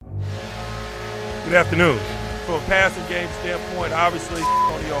Good afternoon. From a passing game standpoint, obviously,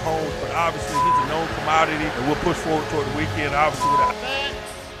 Antonio Holmes, but obviously he's a known commodity, and we'll push forward toward the weekend, obviously, without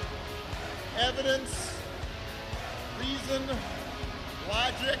facts, evidence, reason,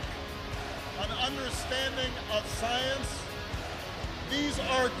 logic, an understanding of science. These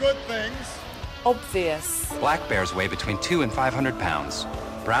are good things. Obvious. Black bears weigh between 200 and 500 pounds.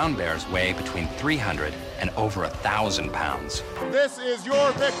 Brown bears weigh between 300 and over 1,000 pounds. This is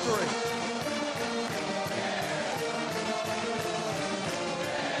your victory.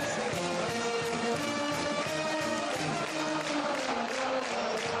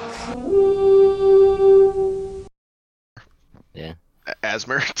 Yeah.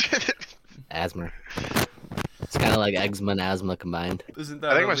 Asthma. Asthma. It's kind of like eczema and asthma combined. Isn't I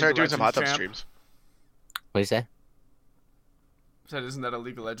that think I'm a gonna start League doing of some hot tub Legends streams. What do you say? Said, isn't that a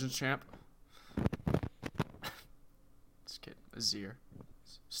League of Legends champ? Just kidding. Azir.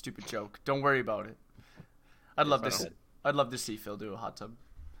 Stupid joke. Don't worry about it. I'd love Yes, I to. know. I'd love to see Phil do a hot tub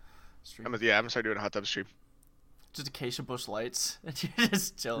stream. I'm gonna start doing a hot tub stream. Just acacia bush lights, and you're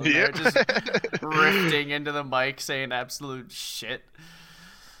just chilling Yeah. there, just riffing into the mic, saying absolute shit.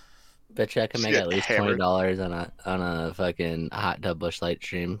 Bet you I can make Shit, at least hammered. $20 on a fucking hot tub bush light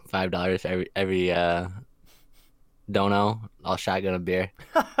stream. $5 for every dono. I'll shotgun a beer.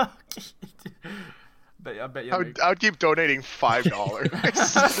 I bet you. I would keep donating $5.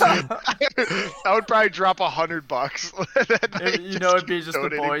 I would probably drop $100. You know, it'd be just the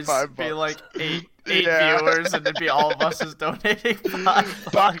donating boys, $5. be like eight Yeah. viewers, and it'd be all of us just donating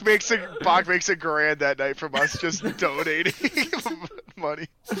 $5. Bach makes a grand that night from us just donating money.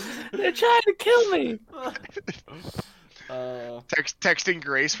 They're trying to kill me. Texting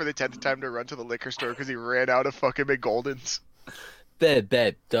Grace for the 10th time to run to the liquor store because he ran out of fucking McGoldens.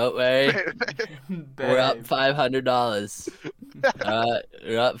 Babe, don't worry. We're up Babe. $500.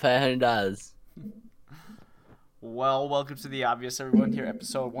 We're up $500. Well, welcome to The Obvious, everyone. Here,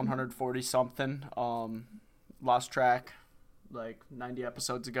 episode 140 something. Lost track, like 90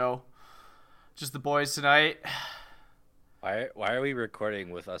 episodes ago. Just the boys tonight. Why are we recording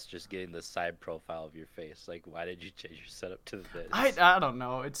with us just getting the side profile of your face? Like, why did you change your setup to this? I don't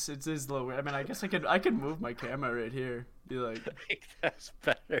know. It's a little weird. I mean, I guess I could move my camera right here. Be like, I think that's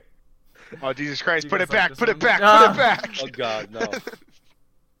better. Oh Jesus Christ! You Put guys it like back! this Put it one? back! Ah. Put it back! Oh God, no.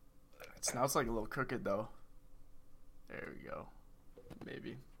 now it's like a little crooked though. There we go.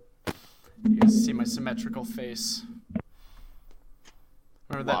 Maybe. You guys see my symmetrical face.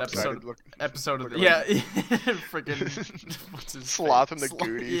 Remember that Lopsided look- episode of the, looking yeah, like- freaking what's his Sloth face? in the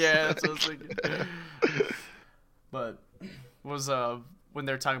Goonies. Yeah, that's what I was thinking. But was when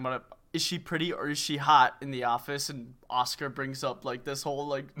they're talking about it, is she pretty or is she hot in the office? And Oscar brings up like this whole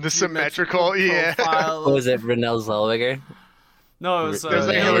like The symmetrical, yeah. profile. What was it, Renelle Zellweger? No, it was There's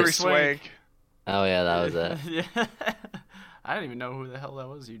like Yeah, Hillary Swank. Oh, yeah, that was it. Yeah, I didn't even know who the hell that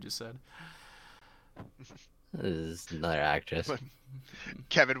was. You just said. This is another actress.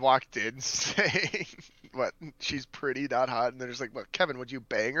 Kevin walked in saying, "What? She's pretty, not hot." And they're just like, "Well, Kevin, would you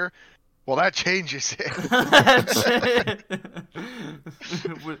bang her?" Well, that changes it.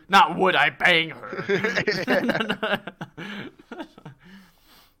 Not would I bang her?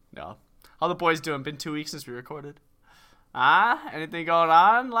 No. How the boys doing? Been 2 weeks since we recorded. Anything going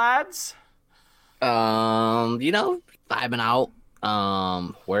on, lads? Vibing out.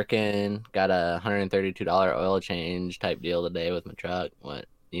 Working. Got a $132 oil change type deal today with my truck.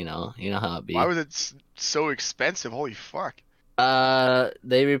 You know how it be. Why was it so expensive? Holy fuck!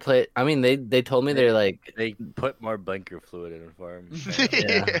 They replaced. I mean, they told me they're like. They put more blinker fluid in it for him.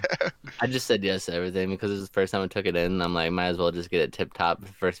 Yeah. I just said yes to everything because it's the first time I took it in. And I'm like, might as well just get it tip top.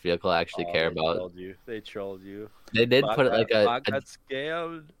 First vehicle I actually care about. They trolled you. They did put it like a got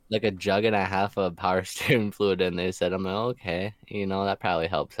scammed. like a jug and a half of power steering fluid in. They said, I'm like, okay, that probably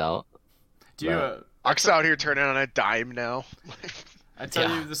helps out. Do you? Ox out here turning on a dime now. I tell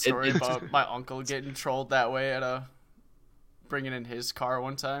Yeah, you the story it's- about my uncle getting trolled that way at bringing in his car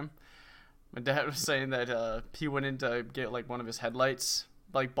one time. My dad was saying that he went in to get like one of his headlights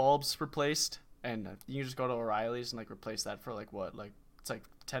like bulbs replaced, and you can just go to O'Reilly's and like replace that for like what, like it's like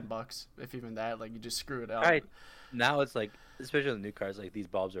 $10 if even that. Like you just screw it out. Right. Now it's like, especially on the new cars, like these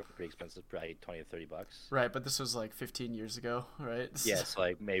bulbs are pretty expensive, probably 20 to $30. Right, but this was like 15 years ago, right? Yes,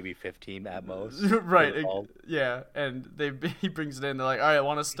 like maybe 15 at most. Right. for the bulb. Yeah, and he brings it in. They're like, "All right,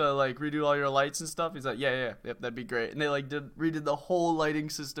 want us to like redo all your lights and stuff?" He's like, "Yeah, yep, that'd be great." And they like redid the whole lighting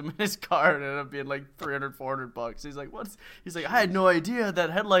system in his car, and it ended up being like $300-$400. He's like, "What?" He's like, "I had no idea that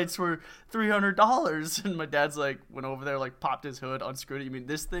headlights were $300." And my dad's like, went over there, like popped his hood, unscrewed it. You mean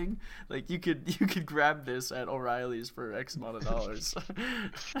this this thing? Like you could grab this at O'Reilly's for X amount of dollars.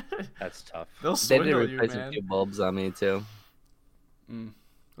 That's tough. They'll They did swindle you, replace a man. few bulbs on me too.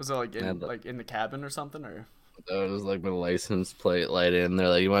 Was it like in Yeah, but- like in the cabin or something, or? That was like my license plate light in. They're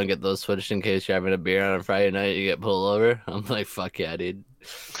like, you want to get those switched in case you're having a beer on a Friday night, you get pulled over? I'm like, fuck yeah, dude.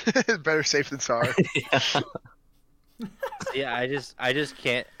 Better safe than sorry. Yeah, I just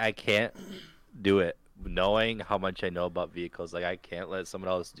can't do it. Knowing how much I know about vehicles, like I can't let someone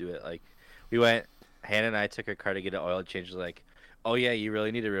else do it. Like Hannah and I took her car to get an oil change. Like, oh yeah, you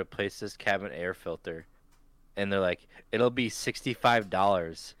really need to replace this cabin air filter, and they're like, it'll be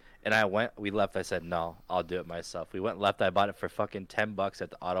 $65. And we left. I said, no, I'll do it myself. We went left. I bought it for fucking $10 at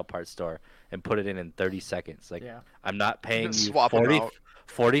the auto parts store and put it in 30 seconds. Like, Yeah. I'm not paying you Swap 'em out.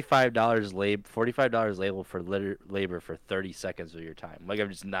 $45 label for labor for 30 seconds of your time. Like, I'm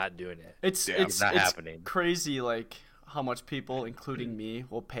just not doing it. It's not happening. Crazy, like how much people, including me,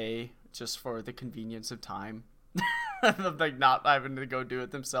 will pay just for the convenience of time. Like not having to go do it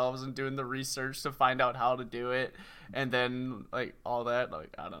themselves and doing the research to find out how to do it, and then like all that.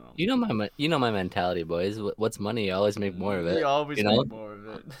 Like I don't know. You know my mentality, boys. What's money? You always make more of it. You always you know? make more of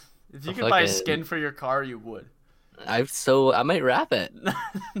it. If you could buy a Fucking- skin for your car, you would. I might wrap it.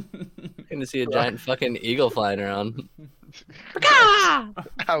 Gonna see a giant fucking eagle flying around.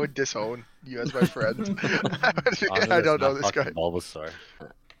 I would disown you as my friend. I don't know this guy. Bulbasaur.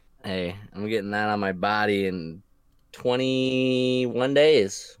 Hey, I'm getting that on my body in 21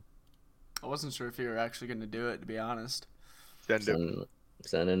 days. I wasn't sure if you were actually going to do it, to be honest. Send him.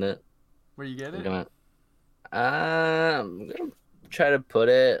 Sending it. Where you get it? I'm gonna try to put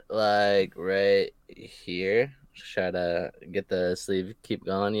it like right here. Try to get the sleeve keep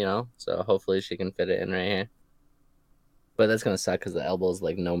going, you know. So hopefully she can fit it in right here. But that's gonna suck because the elbow's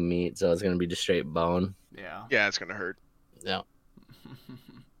like no meat, so it's gonna be just straight bone. Yeah. Yeah, it's gonna hurt. Yeah.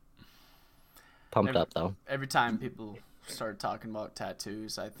 Pumped up though. Every time people start talking about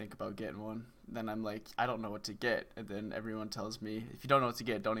tattoos, I think about getting one. Then I'm like, I don't know what to get. And then everyone tells me, if you don't know what to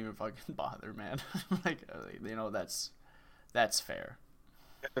get, don't even fucking bother, man. like, you know, that's fair.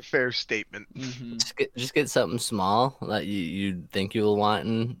 A fair statement. Just get something small that you think you'll want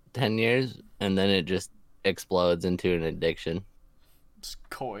in 10 years, and then it just explodes into an addiction. Just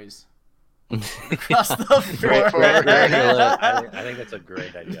coys. Across the Great floor. I think that's a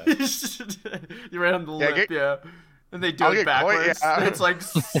great idea. You're right on the lip, yeah. And they do I'll it get backwards. coy, yeah. It's like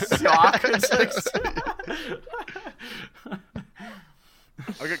sock. It's like...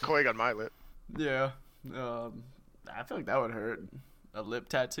 I'll get Koig on my lip. Yeah. I feel like that would hurt. A lip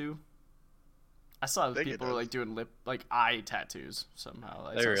tattoo. I saw think it people does. like doing eye tattoos somehow.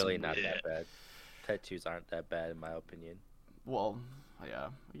 I They're saw really some- not that bad. Tattoos aren't that bad in my opinion. Well, yeah.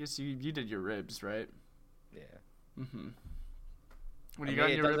 I guess you did your ribs, right? Yeah. Mm-hmm. When I you mean,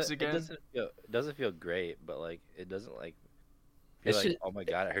 got it your ribs doesn't- again? It doesn't feel great, but like it doesn't like feel It's like just- oh my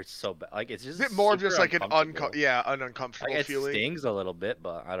god, it hurts so bad. Like it's just Is it more of super just like an uncomfortable. uncomfortable Like it feeling? stings a little bit,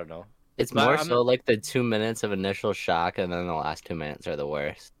 but I don't know. It's But more I'm- so like the 2 minutes of initial shock, and then the last 2 minutes are the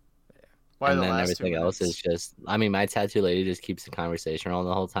worst. Why and the then last 2 everything else is minutes? just, I mean, my tattoo lady just keeps the conversation rolling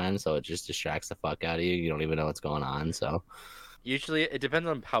the whole time, so it just distracts the fuck out of you. You don't even know what's going on, so. Usually it depends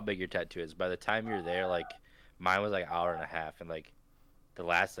on how big your tattoo is. By the time you're there, like mine was like an hour and a half, and like the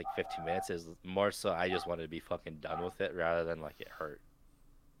last like 15 minutes is more so I just wanted to be fucking done with it rather than like it hurt.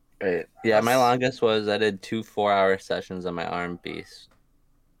 Right. Yeah, my longest was I did 2 4-hour sessions on my arm piece,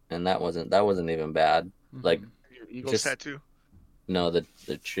 and that wasn't even bad. Like, Your Eagles Just- tattoo? no, the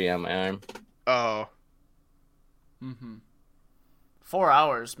tree on my arm. Oh. 4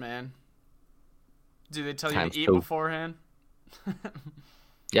 hours, man. Do they tell you Times to eat 2. beforehand?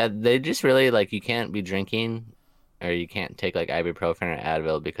 Yeah, they just really like you can't be drinking, or you can't take like ibuprofen or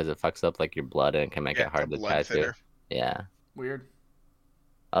Advil because it fucks up like your blood and it can make Yeah, it hard it's a to blood tattoo. thinner. Yeah. Weird.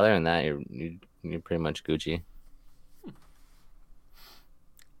 Other than that, you're pretty much Gucci.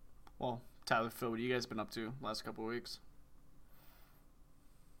 Well, Tyler, Phil, what have you guys been up to last couple of weeks?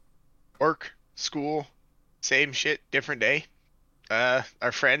 Work, school, same shit, different day.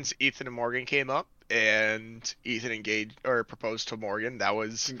 Our friends Ethan and Morgan came up, and Ethan proposed to Morgan. That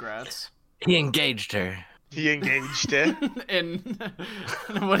was Congrats. He engaged her. he engaged it. And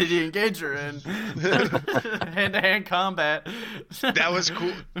what did he engage her in? Hand-to-hand combat. That was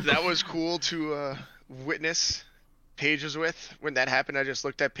cool. That was cool to witness. Paige was with when that happened. I just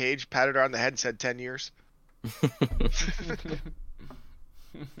looked at Paige, patted her on the head, and said 10 years.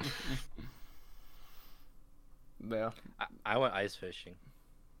 Yeah. I went ice fishing.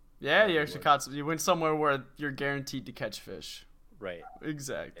 Yeah, you actually caught some. You went somewhere where you're guaranteed to catch fish. Right.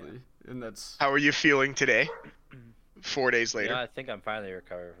 Exactly. And that's How are you feeling today? 4 days You later. know, I think I'm finally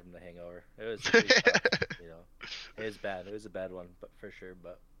recovered from the hangover. It was tough, you know. It was bad. It was a bad one, but for sure.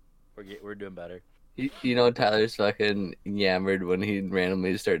 But we're doing better. You know, Tyler's fucking yammered when he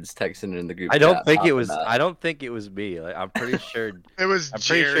randomly starts texting in the group. I don't chat, think it popping was. up. I don't think it was me. Like, I'm pretty sure. It was I'm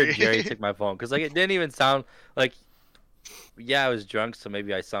pretty Jerry. sure Jerry took my phone because like it didn't even sound like. Yeah, I was drunk, so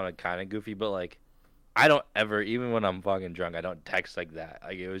maybe I sounded kind of goofy, but like, I don't ever, even when I'm fucking drunk, I don't text like that.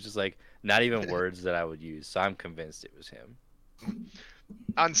 Like it was just like not even words that I would use. So I'm convinced it was him.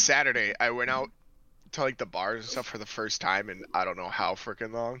 On Saturday, I went out to like the bars and stuff for the first time in I don't know how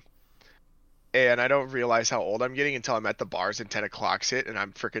freaking long. And I don't realize how old I'm getting until I'm at the bars and 10 o'clock's hit and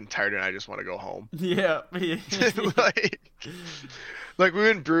I'm freaking tired and I just want to go home. Yeah. like we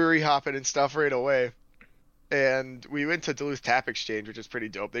went brewery hopping and stuff right away. And we went to Duluth Tap Exchange, which is pretty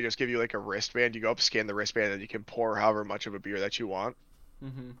dope. They just give you like a wristband. You go up, scan the wristband, and you can pour however much of a beer that you want.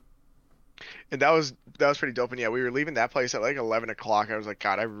 Mm-hmm. And that was pretty dope. And yeah, we were leaving that place at like 11 o'clock. I was like,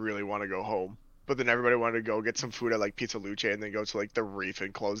 God, I really want to go home. But then everybody wanted to go get some food at like Pizza Luce and then go to like the Reef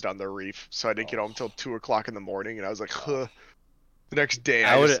and close down the Reef. So I didn't get home until 2 o'clock in the morning. And I was like, huh. The next day,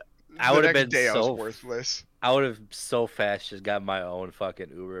 I would have been I was so worthless. I would have so fast just got my own fucking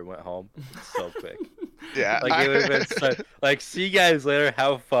Uber and went home so quick. Yeah, like it would have been so, like, see you guys later,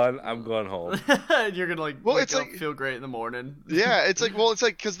 have fun. I'm going home. You're gonna like, well, wake it's up, like feel great in the morning. Yeah, it's like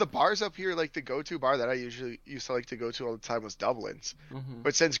because the bars up here, like the go-to bar that I usually used to like to go to all the time was Dublin's. Mm-hmm.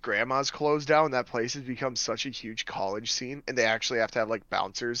 But since Grandma's closed down, that place has become such a huge college scene, and they actually have to have like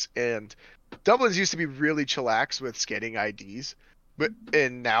bouncers. And Dublin's used to be really chillax with scanning IDs.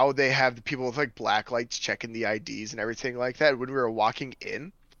 And now they have the people with like black lights checking the IDs and everything like that. When we were walking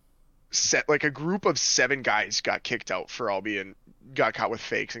in, like a group of 7 guys got kicked out for got caught with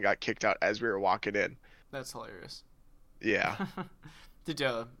fakes and got kicked out as we were walking in. That's hilarious. Yeah. Did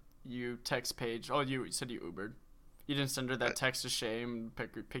you text Paige? Oh, you said you Ubered. You didn't send her that text of shame,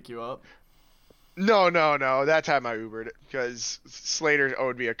 pick you up? No. That time I Ubered because Slater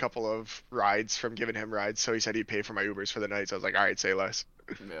owed me a couple of rides from giving him rides, so he said he'd pay for my Ubers for the night. So I was like, all right, say less.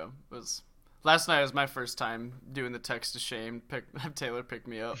 Yeah, last night was my first time doing the text of shame. Have Taylor pick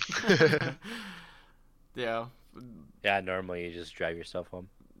me up. Yeah. Yeah, normally you just drive yourself home.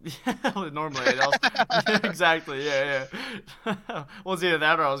 Yeah, normally exactly. Yeah. Well, it's either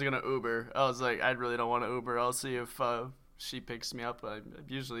that or I was gonna Uber. I was like, I really don't want to Uber. I'll see if she picks me up. I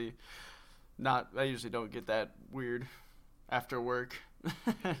usually don't get that weird after work,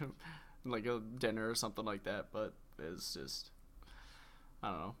 like a dinner or something like that. But it's just,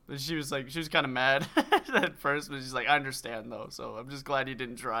 I don't know. She was kind of mad at first, but she's like, I understand though. So I'm just glad you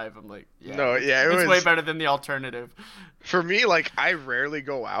didn't drive. I'm like, yeah, no, yeah, it's way better than the alternative. For me, like I rarely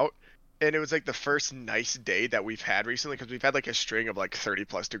go out, and it was like the first nice day that we've had recently because we've had like a string of like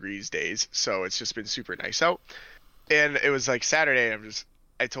 30+ degrees days. So it's just been super nice out. And it was like Saturday, and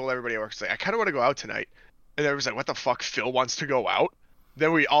I told everybody at work, like, I kind of want to go out tonight. And everyone's like, what the fuck? Phil wants to go out?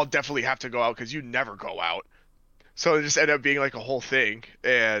 Then we all definitely have to go out because you never go out. So it just ended up being like a whole thing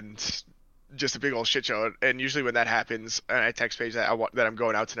and just a big old shit show. And usually when that happens, and I text Paige that I'm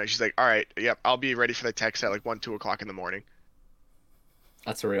going out tonight, she's like, all right, yep, I'll be ready for the text at like 1, 2 o'clock in the morning.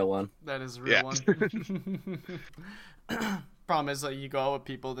 That's a real one. That is a real one. Problem is, like, you go out with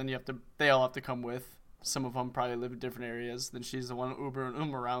people, then they all have to come with. Some of them probably live in different areas. Then she's the one Ubering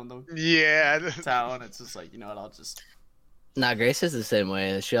them around the town. It's just like, you know what, I'll just... Nah, Grace is the same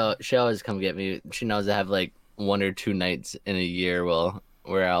way. She always come get me. She knows I have like 1 or 2 nights in a year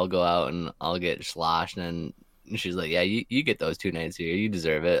where I'll go out and I'll get sloshed, and she's like, yeah, you get those 2 nights here. You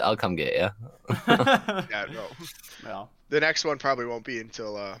deserve it. I'll come get you. Yeah, no. Well, the next one probably won't be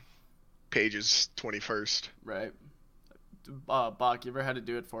until Paige's 21st. Right. Bach, you ever had to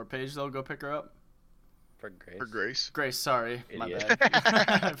do it for Paige, though? Go pick her up? For Grace. For Grace. Grace, sorry. Idiot. My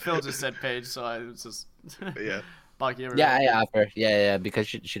bad. Phil just said Paige, so I was just... Yeah. Bach, you ever... Yeah, I offer. Yeah, because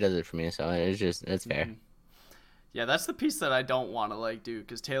she does it for me, so it's fair. Mm-hmm. Yeah, that's the piece that I don't want to, like, do,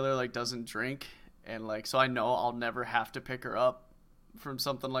 because Taylor, like, doesn't drink, and, like, so I know I'll never have to pick her up from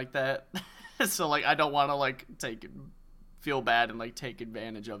something like that. So, like, I don't want to, like, feel bad and, like, take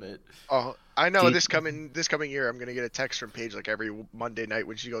advantage of it. Oh, I know this coming year I'm going to get a text from Paige, like, every Monday night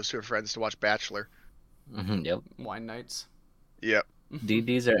when she goes to her friends to watch Bachelor. Mm-hmm, yep. Wine nights. Yep.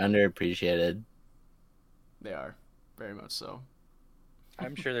 DDs are underappreciated. They are. Very much so.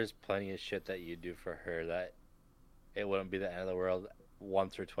 I'm sure there's plenty of shit that you do for her that it wouldn't be the end of the world.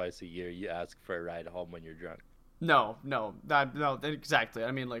 Once or twice a year you ask for a ride home when you're drunk. No, exactly.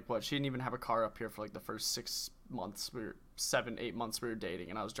 I mean, like, what? She didn't even have a car up here for, like, the first 6 months. 7-8 months we were dating,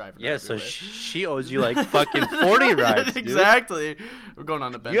 and I was driving her Yeah, so everywhere. she owes you, like, fucking 40 rides, dude. Exactly. We're going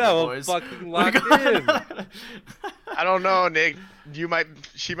on to bed, You have boys. a fucking locked in. I don't know, Nick.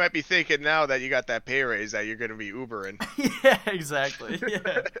 She might be thinking now that you got that pay raise that you're gonna be Ubering. Yeah, exactly.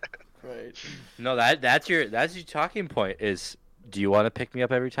 Yeah. Right. No, that's your talking point is, do you want to pick me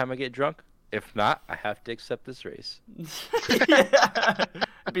up every time I get drunk? If not, I have to accept this race. Yeah.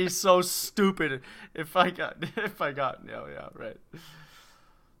 It'd be so stupid if I got yeah, right.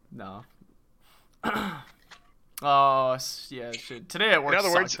 No. Oh, yeah, shit. Today at work other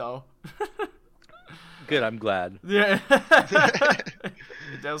sucked, words- though. Good, I'm glad. Yeah.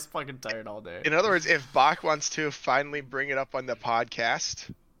 I was fucking tired all day. In other words, if Bach wants to finally bring it up on the podcast,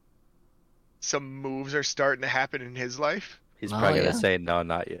 some moves are starting to happen in his life. He's Oh, probably yeah. gonna say no,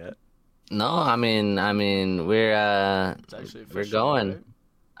 not yet. No, I mean, we're It's actually we're official, going.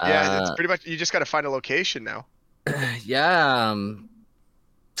 right? Yeah, it's pretty much. You just got to find a location now. Yeah,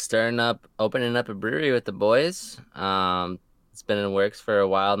 opening up a brewery with the boys. It's been in the works for a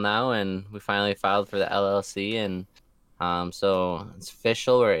while now, and we finally filed for the LLC, and so it's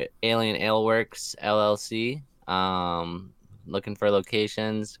official. We're Alien Ale Works LLC. Looking for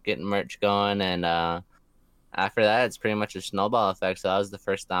locations, getting merch going, and after that, it's pretty much a snowball effect. So that was the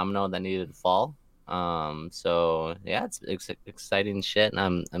first domino that needed to fall. So yeah, it's exciting shit,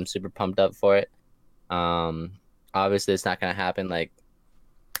 and I'm super pumped up for it. Obviously, it's not gonna happen like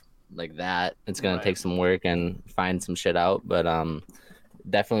that. It's gonna Right. take some work and find some shit out, but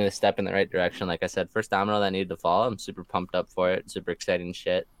definitely a step in the right direction. Like I said, first domino that needed to fall. I'm super pumped up for it. Super exciting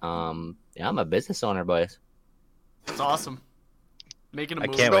shit. Yeah, I'm a business owner, boys. It's awesome. Making a I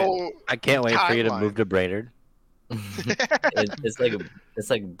move. can't So, wait. I can't wait for you to timeline. move to Brainerd. It's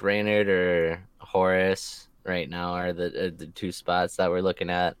like Brainerd or Horace right now are the two spots that we're looking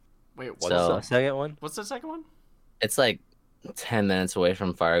at. Wait, What's So- the second one? what's the second one? It's like 10 minutes away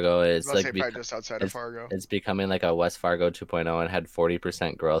from Fargo. It's let's say like probably just outside of Fargo. it's becoming like a West Fargo 2.0 and had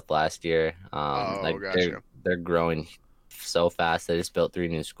 40% growth last year. Oh, gotcha. They're growing so fast. They just built 3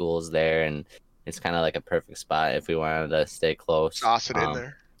 new schools there, and it's kind of like a perfect spot if we wanted to stay close. Toss it in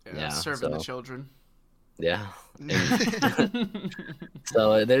there. Yeah, Serving the so- children. Yeah.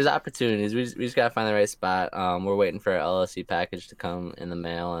 So there's opportunities. We just gotta find the right spot. We're waiting for our LLC package to come in the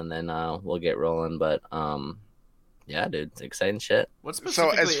mail, and then we'll get rolling. But yeah, dude, it's exciting shit. What So,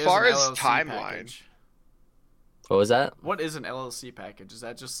 specifically as is far an as LLC timeline- package? What was that? What is an LLC package? Is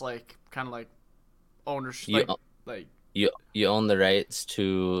that just like kind of like ownership? You- Like You own the rights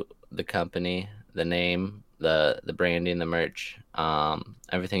to the company, the name, the branding, the merch,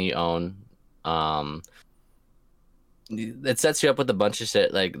 everything you own. It sets you up with a bunch of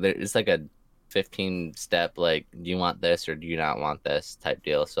shit. Like it's like a 15-step, like, do you want this or do you not want this type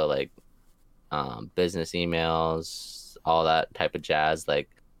deal. So like business emails, all that type of jazz. Like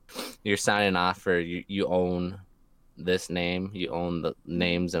you're signing off for you own this name, you own the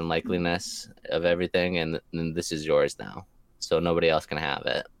names and likeliness of everything, and this is yours now. So nobody else can have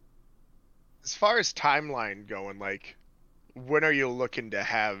it. As far as timeline going, like, when are you looking to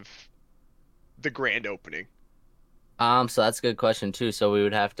have the grand opening? So that's a good question too. So we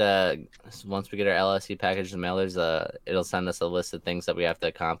would have to, once we get our LSC package in the mail, it'll send us a list of things that we have to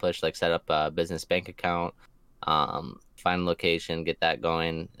accomplish, like set up a business bank account, find a location, get that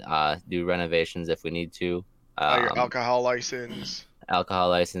going, do renovations if we need to. Your alcohol license. Alcohol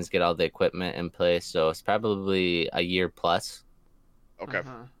license, get all the equipment in place. So it's probably a year plus. Okay.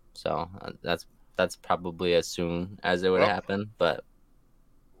 uh-huh. So that's probably as soon as it would Well- happen. But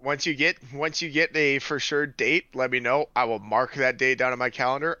Once you get a for sure date, let me know. I will mark that date down on my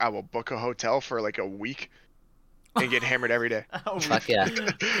calendar. I will book a hotel for like a week and get hammered every day. fuck yeah.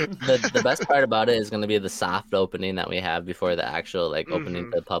 The best part about it is going to be the soft opening that we have before the actual like opening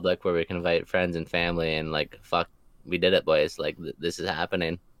Mhm. to the public, where we can invite friends and family and like, fuck, we did it, boys. Like this is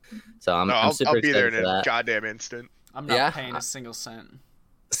happening. So I'm I'll super be there excited in for a that. goddamn instant. I'm not Yeah. paying a single cent.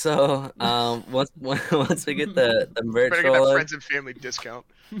 So once we get the merch Better get that rolling, friends and family discount.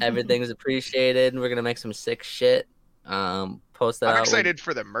 everything's appreciated. We're gonna make some sick shit. Post that I'm out. excited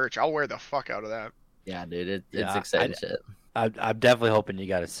for the merch. I'll wear the fuck out of that. Yeah, dude, it's Yeah, exciting shit. I'm definitely hoping you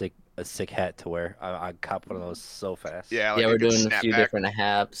got a sick hat to wear. I cop one of those so fast. Yeah, like Yeah, we're good doing a few snapback. different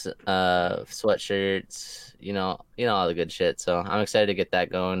hats, sweatshirts, you know all the good shit. So I'm excited to get that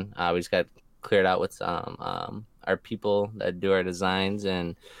going. We just got cleared out with some our people that do our designs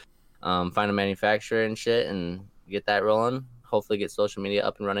and find a manufacturer and shit and get that rolling. Hopefully get social media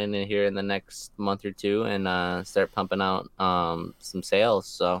up and running in here in the next month or two and start pumping out some sales.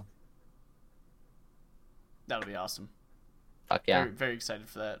 So That'll be awesome. fuck yeah. Very, very excited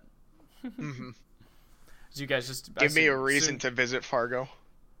for that. Mhm. So you guys just Give me a reason to visit Fargo.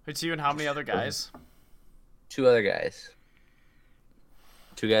 It's you and how many other guys? 2 other guys.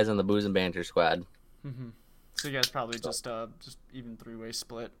 2 guys on the Booze and Banter squad. Mm-hmm. So you guys probably just even 3-way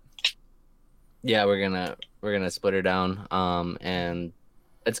split. Yeah, we're gonna split her down. And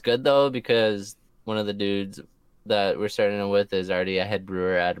it's good though because one of the dudes that we're starting with is already a head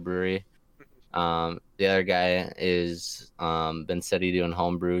brewer at a brewery. The other guy is been steady doing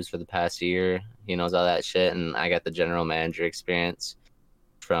home brews for the past year. He knows all that shit, and I got the general manager experience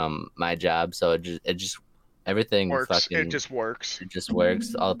from my job. So it just everything Works. fucking It just works. it just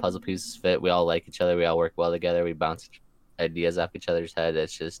works. All the puzzle pieces fit. We all like each other. We all work well together. We bounce ideas off each other's head.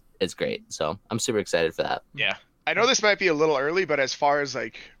 It's great. So I'm super excited for that. Yeah. I know this might be a little early, but as far as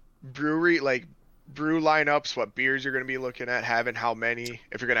like brewery, like brew lineups, what beers you're going to be looking at, having how many,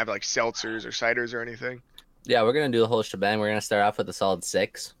 if you're going to have like seltzers or ciders or anything. Yeah, we're gonna do the whole shebang. We're gonna start off with a solid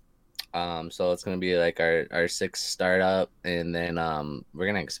 6. So it's gonna be like our 6 startup, and then we're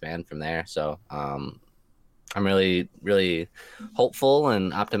gonna expand from there. So I'm really, really hopeful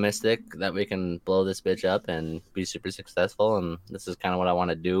and optimistic that we can blow this bitch up and be super successful. And this is kind of what I want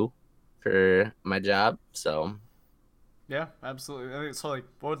to do for my job. So Yeah, absolutely. I think so. Like,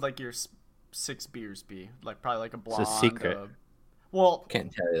 what would like your 6 beers be? Like probably like a blonde. It's a secret. Well,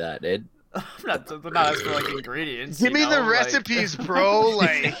 can't tell you that, dude. I'm not asking for like ingredients. Give me the like- recipes, bro.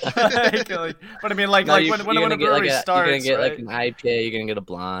 Like, but I mean, like No, like you- when you're a gonna get brewery like starts, you're gonna get right? like an IPA. You're gonna get a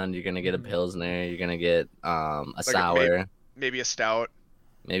blonde. You're gonna get a pilsner. You're gonna get a sour. maybe a stout.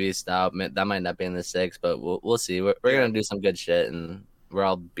 Maybe a stout. That might not be in the 6, but we'll see. We're gonna do some good shit, and we're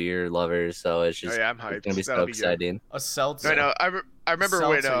all beer lovers, so it's just Oh yeah, I'm it's hyped. gonna be so That'll be good. exciting. A seltzer. I know. I remember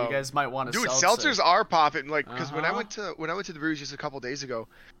when Seltzer, you guys might want a dude, seltzer. seltzers are popping. Like, because when I Uh-huh. went to the breweries just a couple days ago,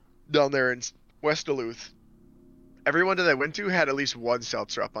 down there in West Duluth, everyone that I went to had at least one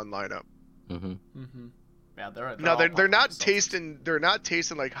seltzer up on lineup. Hmm. Mm-hmm. Yeah, they're No, all they're popping not seltzers. tasting. They're not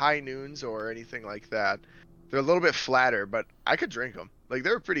tasting like high noons or anything like that. They're a little bit flatter, but I could drink them. Like, they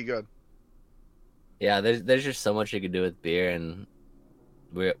were pretty good. Yeah, there's just so much you could do with beer, and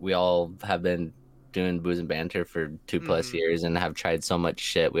we all have been doing booze and banter for 2+ years and have tried so much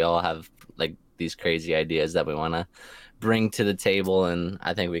shit. We all have like these crazy ideas that we want to bring to the table, and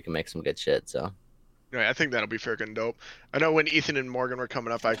I think we can make some good shit. So Right, I think that'll be freaking dope. I know when Ethan and Morgan were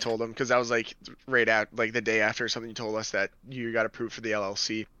coming up, I told them because I was like right at like the day after something you told us that you got approved for the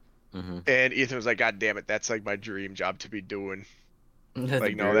LLC, and Ethan was like, "God damn it, that's like my dream job to be doing."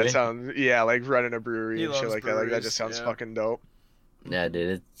 Like, no, that sounds like running a brewery He and shit loves like that. Like that breweries, just sounds yeah. fucking dope. yeah,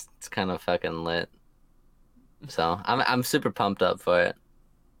 dude, it's kind of fucking lit. So I'm super pumped up for it.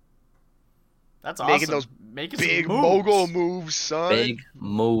 That's awesome. Making those Making big some moves. mogul moves, son. Big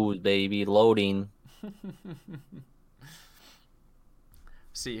moves, baby, loading.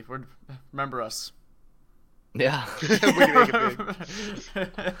 See, remember us. Yeah. We can make it big.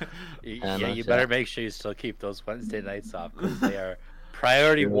 Yeah, Yeah, no you shit. better make sure you still keep those Wednesday nights off because they are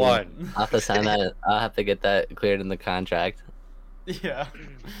priority one. I'll have to sign that. I'll have to get that cleared in the contract. Yeah.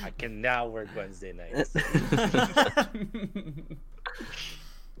 I can now work Wednesday nights.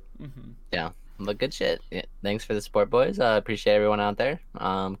 Yeah, but good shit. Yeah, thanks for the support, boys. Appreciate everyone out there.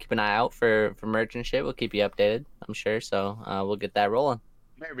 Keep an eye out for merch and shit. We'll keep you updated, I'm sure. So we'll get that rolling.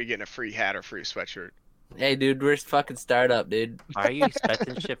 Maybe we getting a free hat or free sweatshirt. Hey, dude, we're fucking startup, dude. Are you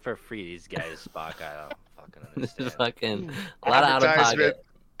expecting shit for free? These guys, Spock, I don't fucking This is understand. fucking a lot of out of Advertisement. pocket.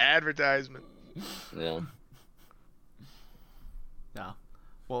 Advertisement. Yeah. Yeah.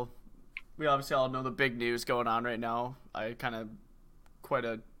 Well, we obviously all know the big news going on right now. I kind of quite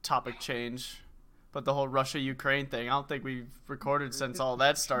a topic change, but the whole Russia-Ukraine thing, I don't think we've recorded since all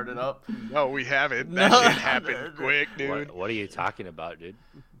that started up. No, we haven't. That No. shit happened quick, dude. What are you talking about, dude?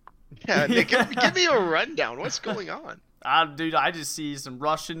 Yeah, Nick, give me a rundown. What's going on? Dude, I just see some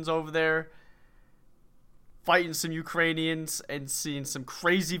Russians over there fighting some Ukrainians and seeing some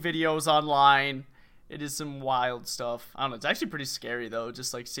crazy videos online. It is some wild stuff. I don't know. It's actually pretty scary though,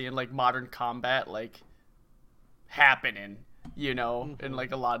 just like seeing like modern combat like happening, you know, in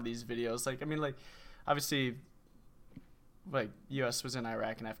like a lot of these videos. Like, I mean, like obviously, like U.S. was in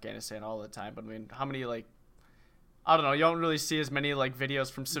Iraq and Afghanistan all the time, but I mean, how many like I don't know. You don't really see as many like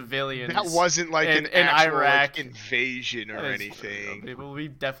videos from civilians. That wasn't like in an actual Iraq. like, invasion or anything. Well, we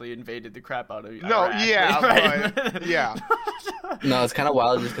definitely invaded the crap out of No, Iraq. yeah, Right? but yeah. No, it's kind of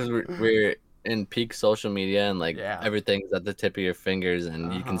wild just because we're in peak social media and like Yeah. everything's at the tip of your fingers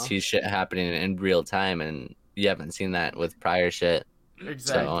and you can see shit happening in real time and you haven't seen that with prior shit.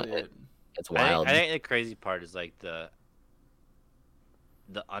 Exactly. So it's wild. I think the crazy part is like the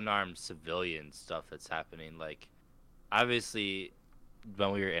unarmed civilian stuff that's happening. Like, obviously,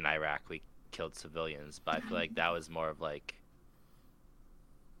 when we were in Iraq, we killed civilians, but I feel like that was more of like,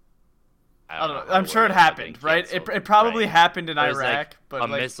 I I don't know. how I'm sure it would've been happened, right? canceled, It probably right? happened in There's, Iraq, like, but a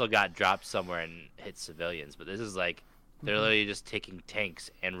like, missile got dropped somewhere and hit civilians, but this is like they're literally just taking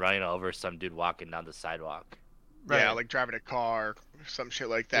tanks and running over some dude walking down the sidewalk. Yeah, right. like driving a car, some shit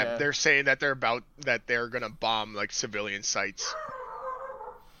like that. Yeah. They're saying that they're gonna bomb like civilian sites.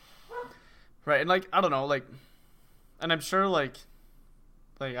 Right, and like I don't know, like, and I'm sure like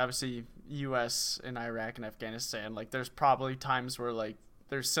obviously U.S. and Iraq and Afghanistan, like there's probably times where like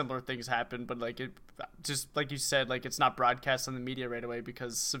there's similar things happen, but like it just like you said, like it's not broadcast on the media right away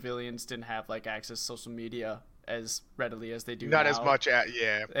because civilians didn't have like access to social media as readily as they do Not now. as much at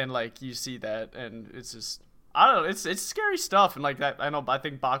yeah. And like you see that, and it's just I don't know, it's scary stuff, and like that I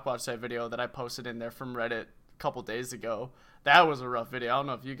think Bach watched that video that I posted in there from Reddit a couple days ago. That was a rough video. I don't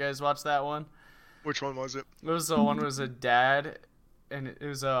know if you guys watched that one. Which one was it? It was the one was a dad, and it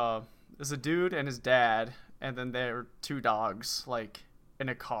was a dude and his dad, and then there were two dogs like in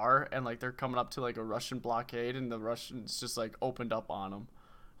a car, and like they're coming up to like a Russian blockade, and the Russians just like opened up on them,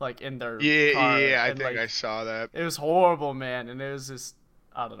 like in their car. Yeah, I and, think like, I saw that. it was horrible, man, and it was just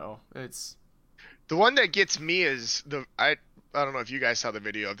I don't know. It's The one that gets me is I don't know if you guys saw the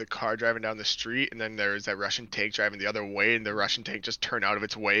video of the car driving down the street, and then there's that Russian tank driving the other way, and the Russian tank just turned out of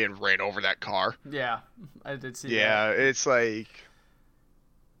its way and ran over that car. yeah, I did see. Yeah, it's like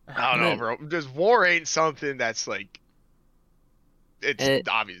I don't know, bro. This war ain't something that's like it's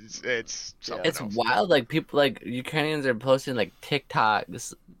obvious. It's something It's else. wild. Like people, like Ukrainians are posting like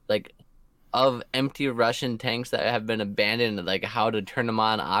TikToks, like of empty Russian tanks that have been abandoned, like how to turn them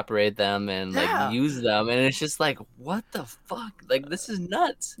on, operate them, and like Yeah. use them. And it's just like, what the fuck? Like this is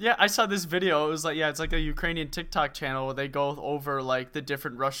nuts. Yeah, I saw this video. It was like, yeah, it's like a Ukrainian TikTok channel where they go over like the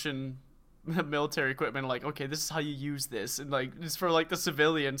different Russian military equipment. Like, okay, this is how you use this, and like it's for like the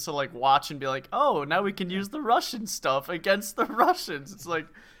civilians to like watch and be like, oh, now we can use the Russian stuff against the Russians. It's like,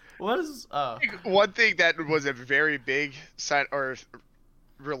 what is? One thing that was a very big sign or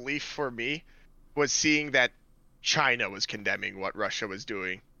relief for me was seeing that China was condemning what Russia was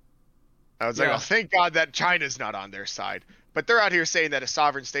doing. I was like, Yeah. oh, thank God that China's not on their side. But they're out here saying that a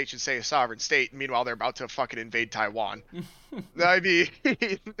sovereign state should say a sovereign state. Meanwhile, they're about to fucking invade Taiwan. I mean,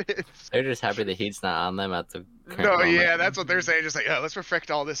 They're just happy the heat's not on them at the current no, moment. yeah, that's what they're saying. Just like, let's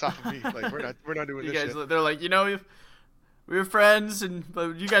reflect all this off of me. Like, we're not doing You this guys, shit. they're like, you know, we were friends,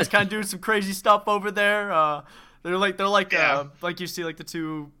 but you guys kind of doing some crazy stuff over there. They're like Yeah. like you see like the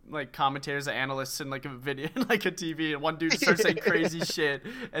two like commentators, the analysts in like a video, like a TV, and one dude just starts saying crazy shit,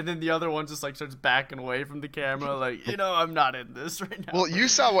 and then the other one just like starts backing away from the camera, like, you know, I'm not in this right now. Well, you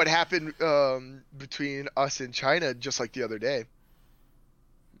saw what happened between us and China just like the other day.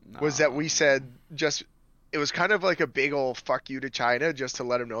 Was that we said it was kind of like a big old fuck you to China just to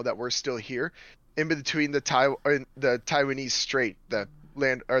let them know that we're still here in between the Taiwanese Strait, the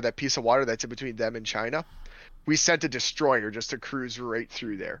land or that piece of water that's in between them and China. We sent a destroyer just to cruise right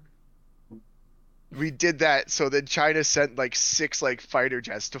through there. We did that, so then China sent like 6 like fighter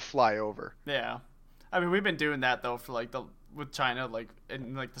jets to fly over. Yeah, I mean we've been doing that though for like with China, like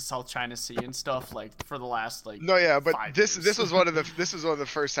in like the South China Sea and stuff, like for the last like No, yeah, but 5 this years. was one of the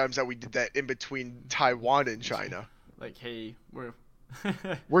first times that we did that in between Taiwan and China. like, hey, we're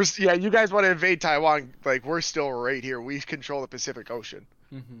Yeah, you guys want to invade Taiwan, like we're still right here. We control the Pacific Ocean.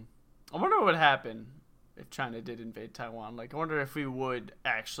 I wonder what would happen if China did invade Taiwan. Like, I wonder if we would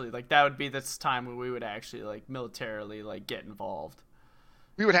actually, like, that would be this time where we would actually, like, militarily, like, get involved.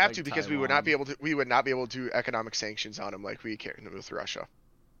 We would have Like to because we would not be able to do economic sanctions on them like we can with Russia.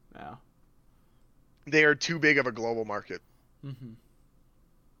 Yeah. They are too big of a global market. I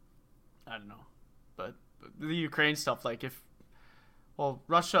don't know. But the Ukraine stuff, like,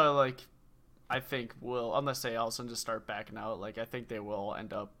 Russia, like, I think will, unless they also just start backing out, like, I think they will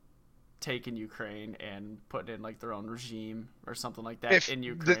end up taking Ukraine and putting in like their own regime or something like that in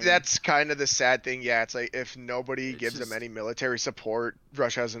Ukraine. That's kind of the sad thing. Yeah, it's like if nobody It's gives just- them any military support,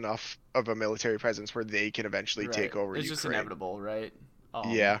 Russia has enough of a military presence where they can eventually take over It's Ukraine. just inevitable, right?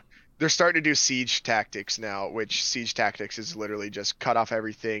 Yeah. They're starting to do siege tactics now, which siege tactics is literally just cut off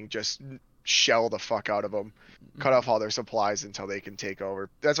everything, just shell the fuck out of them, cut off all their supplies until they can take over.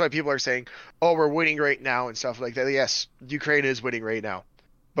 That's why people are saying, oh, we're winning right now and stuff like that. Yes, Ukraine is winning right now.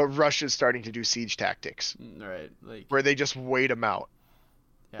 But Russia's starting to do siege tactics Right. Like, where they just wait them out.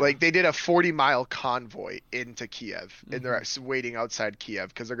 yeah. Like they did a 40-mile convoy into Kiev, and they're waiting outside Kiev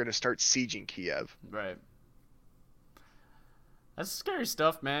because they're going to start sieging Kiev. Right. That's scary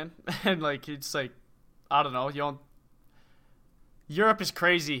stuff, man. And like it's like, I don't know, Europe is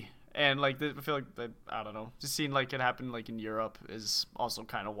crazy, and like I feel like I don't know, just seeing like it happen like in Europe is also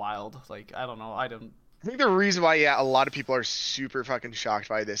kind of wild. Like I don't know, I think the reason why, yeah, a lot of people are super fucking shocked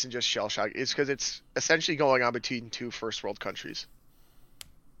by this and just shell shocked is because it's essentially going on between two first world countries.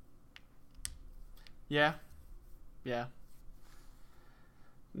 Yeah. Yeah.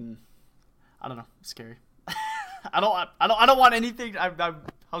 I don't know. It's scary. I don't want anything.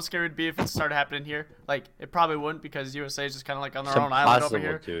 How scary it'd be if it started happening here. Like, it probably wouldn't, because USA is just kind of like on their own island over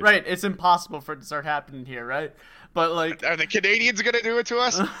here. Dude. Right. It's impossible for it to start happening here, right? But like, Are the Canadians gonna do it to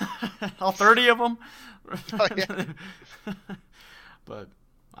us? all 30 of them. Oh, yeah. But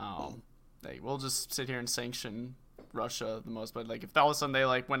like, we'll just sit here and sanction Russia the most. But like, if all of a sudden they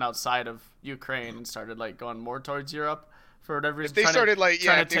like went outside of Ukraine and started like going more towards Europe for whatever reason, If they started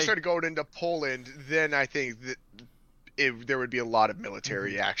started going into Poland, then I think that there would be a lot of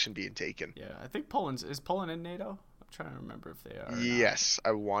military action being taken. Yeah, I think is Poland in NATO? I'm trying to remember if they are. Yes,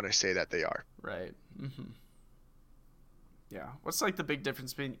 I want to say that they are. Right. Yeah. What's like the big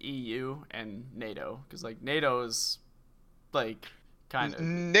difference between EU and NATO? Because like NATO is like kind of.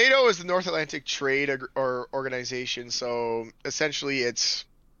 NATO is the North Atlantic Trade Organization, so essentially it's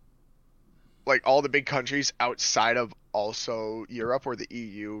like all the big countries outside of also Europe, where the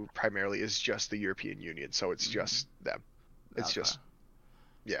EU primarily is just the European Union, so it's just them. It's just,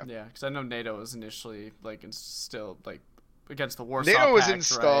 yeah. Yeah, because I know NATO was initially like still like against the Warsaw NATO was Pact,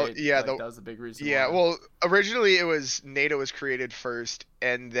 installed, right? yeah. Like, that was the big reason. Yeah, why. well, originally it was NATO was created first,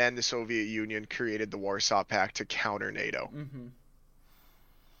 and then the Soviet Union created the Warsaw Pact to counter NATO.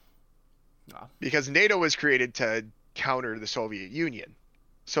 Because NATO was created to counter the Soviet Union.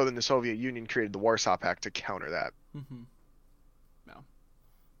 So then the Soviet Union created the Warsaw Pact to counter that. No.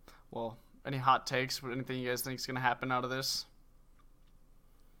 Well, any hot takes? Anything you guys think is going to happen out of this?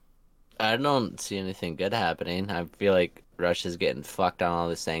 I don't see anything good happening. I feel like Russia's getting fucked on all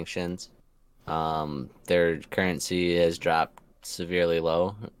the sanctions. Their currency has dropped severely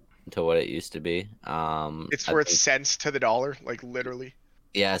low to what it used to be. It's worth cents to the dollar, like literally.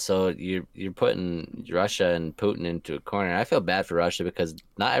 Yeah, so you're putting Russia and Putin into a corner. I feel bad for Russia because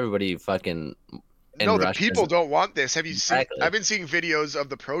not everybody fucking. No, the people don't want this. Have you seen? I've been seeing videos of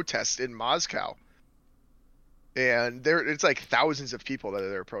the protests in Moscow, and it's like thousands of people that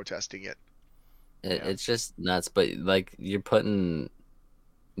are protesting it. It's just nuts. But like you're putting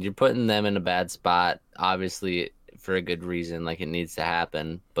them in a bad spot, obviously for a good reason. Like it needs to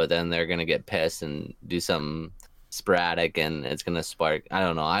happen, but then they're gonna get pissed and do something sporadic, and it's gonna spark. I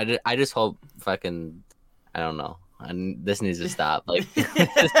don't know. I just hope fucking. I don't know. And this needs to stop. Like this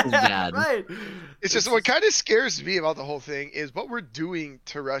is bad. Right. It's just what kind of scares me about the whole thing is what we're doing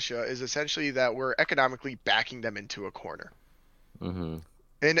to Russia is essentially that we're economically backing them into a corner. And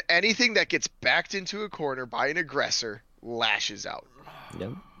anything that gets backed into a corner by an aggressor lashes out.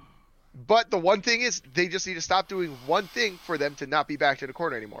 Yep. But the one thing is they just need to stop doing one thing for them to not be backed in a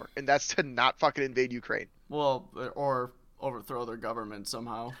corner anymore, and that's to not fucking invade Ukraine. Well, or overthrow their government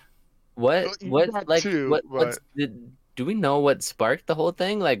somehow. Do we know what sparked the whole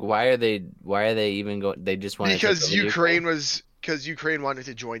thing? Like, why are they even going? They just wanted because Ukraine wanted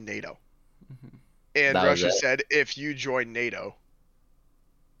to join NATO, and Russia said, if you join NATO,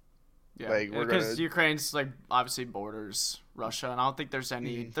 like because Ukraine's like obviously borders Russia, and I don't think there's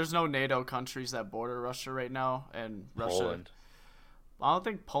there's no NATO countries that border Russia right now, and Russia. Poland. I don't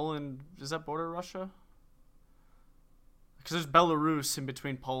think Poland does that border Russia. Because there's Belarus in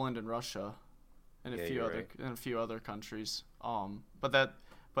between Poland and Russia, and a few other countries.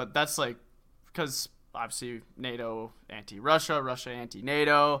 But that's like because obviously NATO anti-Russia, Russia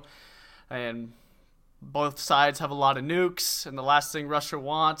anti-NATO, and both sides have a lot of nukes. And the last thing Russia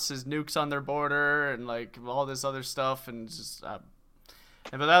wants is nukes on their border and like all this other stuff. And just, but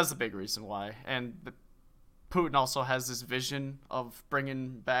that was the big reason why. And Putin also has this vision of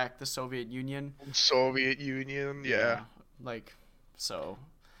bringing back the Soviet Union. Yeah. Like, so.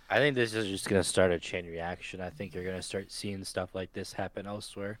 I think this is just going to start a chain reaction. I think you're going to start seeing stuff like this happen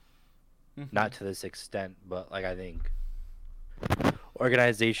elsewhere. Not to this extent, but like I think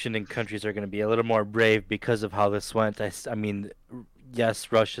organization and countries are going to be a little more brave because of how this went. I mean,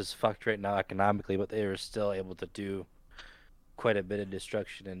 yes, Russia's fucked right now economically, but they were still able to do quite a bit of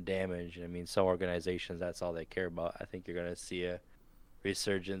destruction and damage. I mean, some organizations, that's all they care about. I think you're going to see a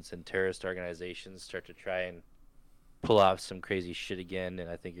resurgence in terrorist organizations start to try and pull off some crazy shit again, and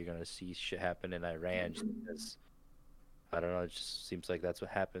I think you're going to see shit happen in Iran just because, I don't know, it just seems like that's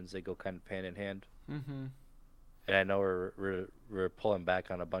what happens. They go kind of hand in hand. And I know we're pulling back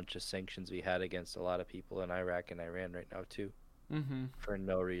on a bunch of sanctions we had against a lot of people in Iraq and Iran right now too, for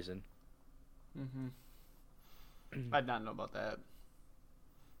no reason. I did not know about that.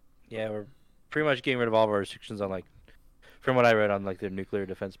 Yeah, we're pretty much getting rid of all of our restrictions on, like, from what I read, on like their nuclear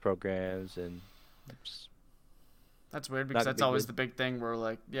defense programs and That's weird because that's always the big thing where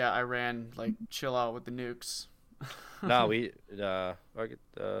like, yeah, Iran like chill out with the nukes. No, the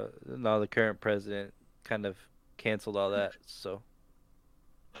current president kind of canceled all that. So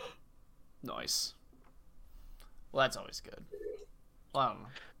nice. Well, that's always good. Well, I don't know.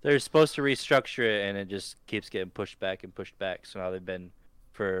 They're supposed to restructure it, and it just keeps getting pushed back and pushed back. So now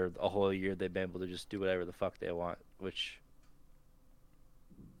for a whole year, they've been able to just do whatever the fuck they want. Which,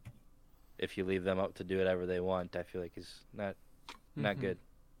 if you leave them up to do whatever they want, I feel like is not good.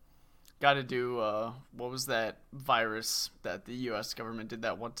 Got to do what was that virus that the U.S. government did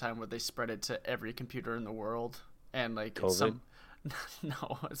that one time where they spread it to every computer in the world and like COVID?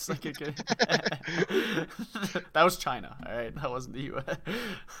 No, it's like a good. That was China, all right. That wasn't the U.S.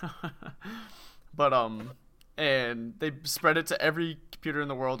 But and they spread it to every computer in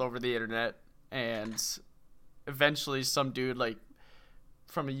the world over the internet, and eventually some dude like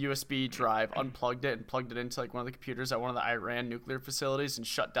from a USB drive unplugged it and plugged it into like one of the computers at one of the Iran nuclear facilities and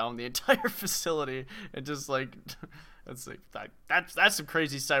shut down the entire facility. And just like that's some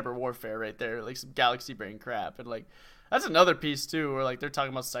crazy cyber warfare right there, like some galaxy brain crap. And like that's another piece too where like they're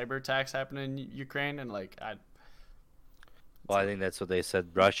talking about cyber attacks happening in Ukraine, and like I think that's what they said.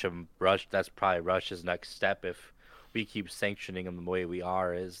 Russia, that's probably Russia's next step if we keep sanctioning them the way we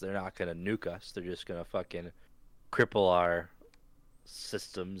are. Is they're not gonna nuke us. They're just gonna fucking cripple our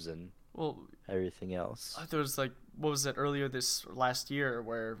systems and everything else. There was like, what was it, earlier this last year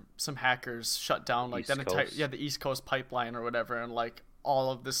where some hackers shut down like that entire the East Coast pipeline or whatever, and like all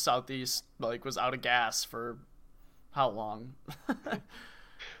of the Southeast like was out of gas for how long?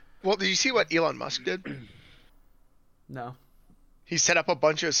 Well, did you see what Elon Musk did? No. He set up a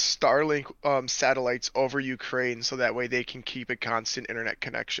bunch of Starlink satellites over Ukraine so that way they can keep a constant internet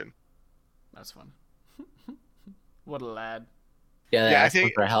connection. That's fun. What a lad. Yeah, they asked him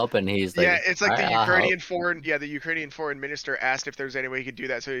for help, and he's like, it's like the Ukrainian foreign minister asked if there's any way he could do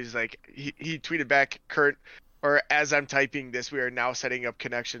that. So he's like, he tweeted back, as I'm typing this, we are now setting up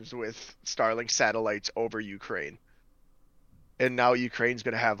connections with Starlink satellites over Ukraine. And now Ukraine's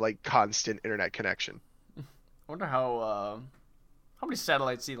going to have like constant internet connection. I wonder how many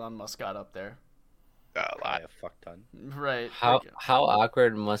satellites Elon Musk got up there. A lot. A fuck ton. Right. How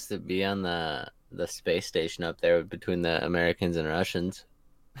awkward must it be on the space station up there between the Americans and Russians?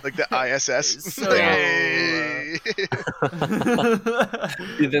 Like the ISS. So,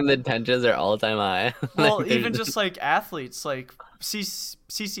 You think the tensions are all time high? Well, Like, even just like athletes, like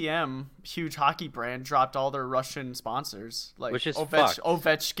CCM, huge hockey brand, dropped all their Russian sponsors, like which is fucked.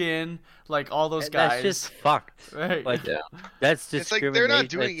 Ovechkin, like all those guys. That's just fucked. Right. Like that's It's like discrimination. they're not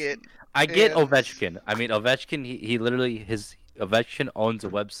doing it. I get and- Ovechkin. I mean, Ovechkin. He literally Ovechkin owns a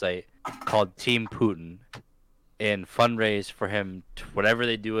website called Team Putin, and fundraise for him whatever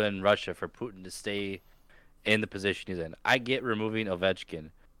they do in Russia for Putin to stay in the position he's in. I get removing Ovechkin,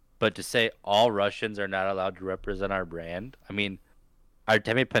 but to say all Russians are not allowed to represent our brand, I mean,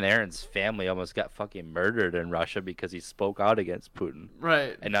 Artemi Panarin's family almost got fucking murdered in Russia because he spoke out against Putin.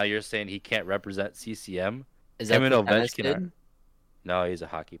 Right. And now you're saying he can't represent CCM? Is that Him and the tennis Ovechkin dude? No, he's a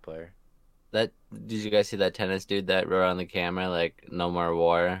hockey player. Did you guys see that tennis dude that wrote on the camera like "No more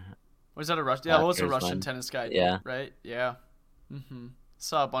war"? Was that a Russian? Yeah, it was a Here's Russian one. tennis guy. Yeah. Right. Yeah.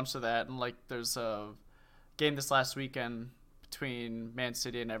 Saw a bunch of that, and like, there's a game this last weekend between Man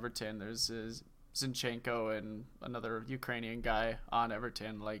City and Everton. There's Zinchenko and another Ukrainian guy on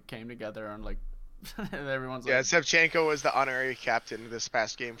Everton like came together and like and everyone's like, Shevchenko was the honorary captain this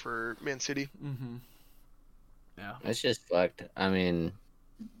past game for Man City. Yeah. It's just fucked. I mean,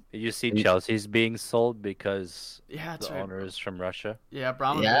 Did you see Chelsea's being sold because Yeah, that's the right. owner is from Russia? Yeah,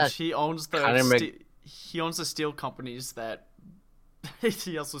 Abramovich. Yeah. He owns he owns the steel companies that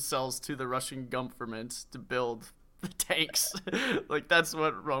he also sells to the Russian government to build the tanks. Like, that's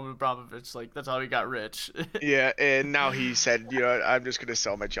what Roman Abramovich, like, that's how he got rich. Yeah, and now he said, you know, I'm just gonna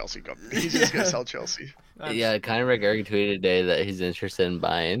sell my Chelsea company. He's just gonna sell Chelsea. yeah, Conor McGregor tweeted today that he's interested in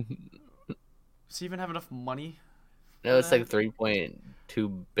buying. Does he even have enough money? No, it's like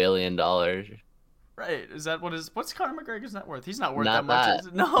 $3.2 billion. Right. Is that what's Conor McGregor's net worth? He's not worth Not that much. that. Is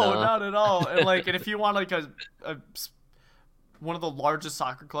it? No, not at all. And like, and if you want like a one of the largest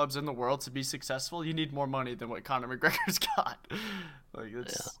soccer clubs in the world to be successful, you need more money than what Conor McGregor's got. Like,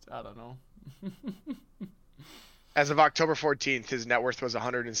 it's I don't know. As of October 14th, his net worth was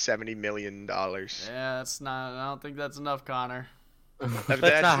 $170 million. Yeah, that's not. I don't think that's enough, Connor. That's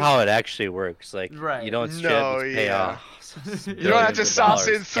not how it actually works. Like, Right. you don't straight up just pay off. You don't have to sauce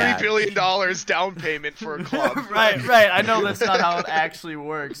in $3 cash. billion down payment for a club. Right. I know that's not how it actually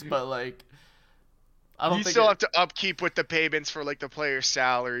works, but like, I don't You think still have to upkeep with the payments for like the players'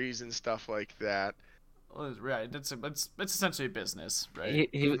 salaries and stuff like that. Right. It's essentially a business, right?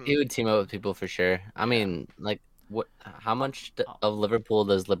 He would team up with people for sure. I mean, like, what? How much of Liverpool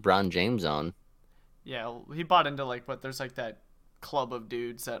does LeBron James own? Yeah, he bought into like what there's like that club of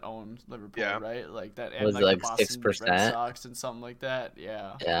dudes that own Liverpool, Yeah. right? Like that, and Was like it the like Boston Red 6%? Sox and something like that.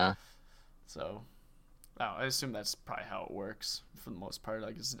 Yeah. Yeah. So, I assume that's probably how it works for the most part.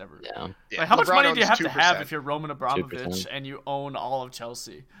 Like it's never. Yeah. Yeah, Like how much LeBron money do you owns have to have 2%. if you're Roman Abramovich 2%. and you own all of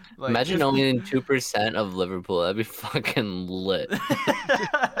Chelsea? Like, Imagine owning 2% of Liverpool. That'd be fucking lit.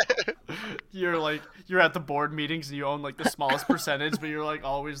 you're at the board meetings and you own like the smallest percentage, but you're like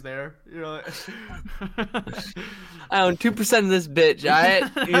always there. You're like, I own 2% of this bitch. All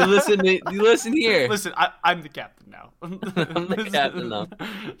right, you listen here. listen, I'm the captain now. I'm the captain now.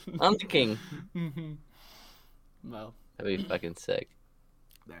 I'm the king. No, That'd be fucking sick.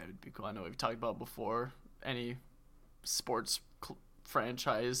 that would be cool. I know we've talked about before. Any sports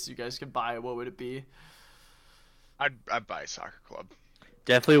franchise you guys could buy, what would it be? I'd buy a soccer club.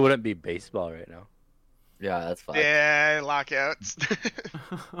 Definitely wouldn't be baseball right now. Yeah, that's fine. Yeah, lockouts.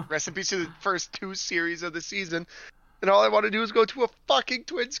 Rest in peace to the first 2 series of the season. And all I want to do is go to a fucking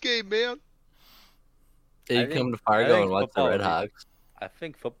Twins game, man. You I think- come to I Fargo think and watch the football Red would be- Hawks. I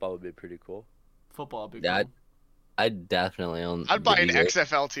think football would be pretty cool. Football would be Yeah, cool. I'd definitely own. I'd buy the an Eagles.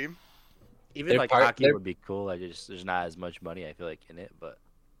 XFL team. Even They're like part- hockey they're- would be cool. Like there's not as much money I feel like in it, but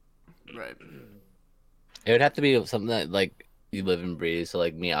Right. It would have to be something that like you live and breathe. So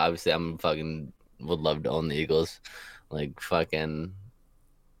like me, obviously, I'm fucking would love to own the Eagles. Like fucking,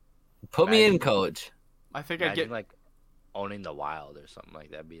 put me in, Imagine- coach. I think I'd imagine get. like owning the Wild or something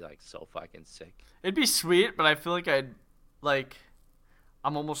like that'd be like so fucking sick. It'd be sweet, but I feel like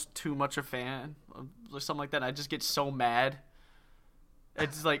I'm almost too much a fan or something like that. I just get so mad.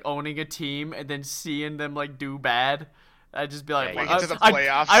 It's like owning a team and then seeing them like do bad. I'd just be like, Yeah, you get to the I-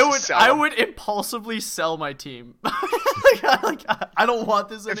 playoffs, I sell I 'em. would impulsively sell my team. I don't want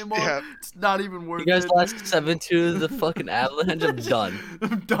this anymore. yeah. It's not even worth You guys it. lost 7-2 to the fucking Avalanche. I'm done.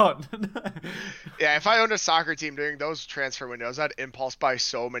 I'm done. Yeah, if I owned a soccer team during those transfer windows, I'd impulse buy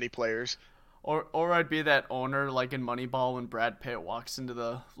so many players. Or I'd be that owner like in Moneyball when Brad Pitt walks into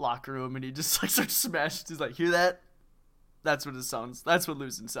the locker room and he just like starts smashing. He's like, "Hear that? That's what it sounds. That's what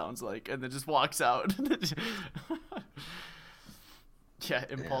losing sounds like," and then just walks out. Yeah,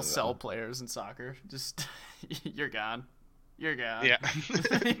 impulse sell players in soccer. Just you're gone. You're gone. Yeah.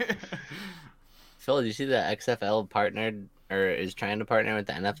 Phil, did you see that XFL partnered or is trying to partner with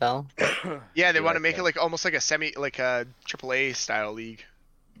the NFL? Yeah, they You want to like make that. it like almost like a AAA style league.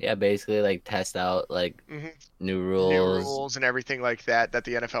 Yeah, basically like test out like Mhm. new rules. New rules and everything like that the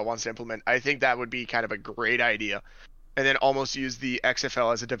NFL wants to implement. I think that would be kind of a great idea. And then almost use the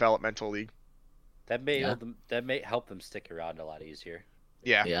XFL as a developmental league. That may Yeah. help them. That may help them stick around a lot easier.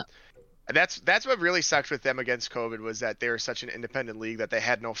 Yeah. Yeah. That's what really sucked with them against COVID was that they were such an independent league that they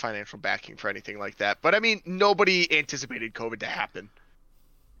had no financial backing for anything like that. But I mean, nobody anticipated COVID to happen.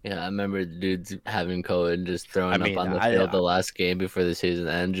 Yeah, I remember the dudes having COVID and just throwing I mean, up on the I- field the last game before the season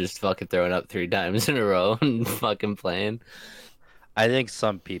ended, just fucking throwing up 3 times in a row and fucking playing. I think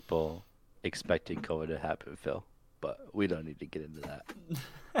some people expected COVID to happen, Phil, but we don't need to get into that.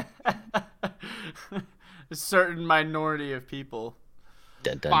 A certain minority of people.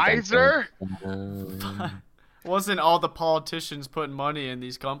 Dun, dun, dun, Pfizer? dun, dun. Wasn't all the politicians putting money in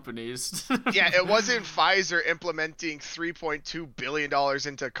these companies? Yeah, it wasn't Pfizer implementing $3.2 billion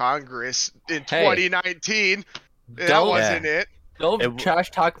into Congress in Hey. 2019. That Don't- wasn't it. Don't It-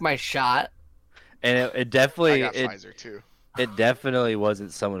 trash talk my shot. And it I definitely got it, Pfizer too. it definitely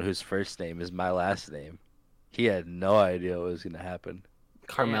wasn't someone whose first name is my last name. He had no idea what was gonna happen.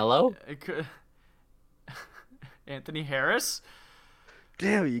 Carmelo? It could... Anthony Harris?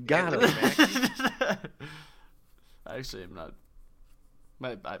 Damn, you got him. Actually, I'm not.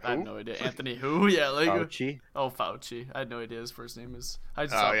 I have Who? no idea. Anthony who? Yeah, like Fauci. oh Fauci. I had no idea his first name is. Oh,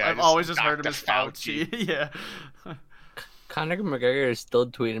 yeah, I've just always just heard him Dr. as Fauci. Yeah. Conor McGregor is still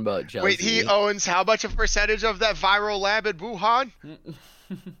tweeting about Chelsea. Wait, he owns how much of a percentage of that viral lab in Wuhan?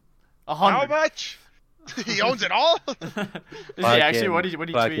 100. much? He owns it all? Is he actually? What did he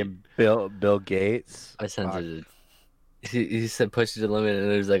tweet? fucking Bill Gates. I sent Fuck. it. He said push it to the limit,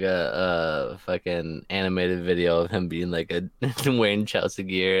 and there's like a fucking animated video of him being like a wearing Chelsea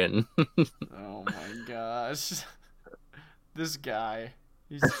gear, and Oh my gosh. This guy.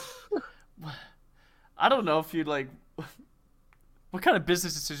 He's. I don't know if you'd like. What kind of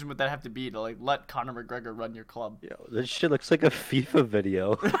business decision would that have to be to like let Conor McGregor run your club? Yo, this shit looks like a FIFA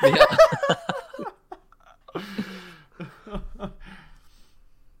video.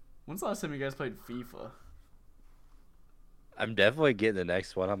 When's When's the last time you guys played FIFA? I'm definitely getting the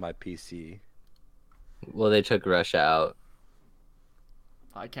next one on my PC. Well, they took Russia out.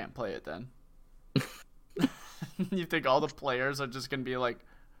 I can't play it then. You think all the players are just gonna be like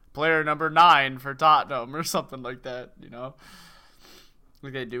player number 9 for Tottenham or something like that, you know?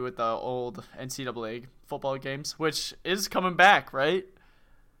 Like they do with the old NCAA football games, which is coming back, right?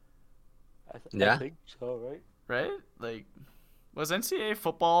 Yeah. I think so, right? Right? Like, was NCAA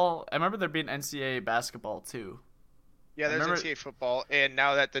football? I remember there being NCAA basketball too. Yeah, there's remember- NCAA football, and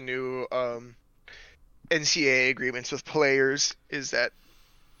now that the new NCAA agreements with players is that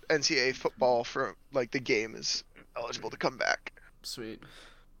NCAA football for like the game is eligible to come back. Sweet.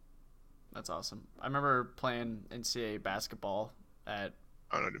 That's awesome. I remember playing NCAA basketball at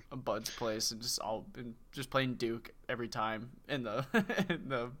I don't know. a bud's place and just playing Duke every time in the in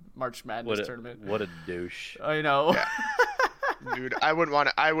the March Madness tournament. What a douche. I know. Yeah. Dude, I would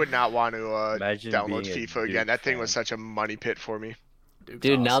not want to Imagine download being a FIFA again. Duke That thing was fan. such a money pit for me. Duke's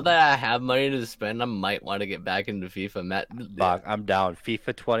Dude, now awesome. that I have money to spend, I might want to get back into FIFA. Matt, Bach, I'm down.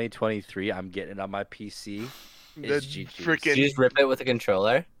 FIFA 2023, I'm getting it on my PC. The It's GG's. did freaking you just rip it with a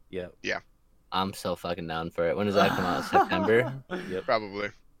controller? Yep. I'm so fucking down for it. When does that come out? September? probably.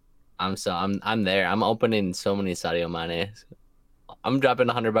 I'm there. I'm opening so many Sadio Mane. I'm dropping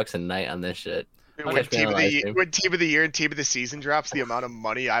 $100 a night on this shit. When Catch me team, on of the the live year, stream. when team of the year and team of the season drops, the amount of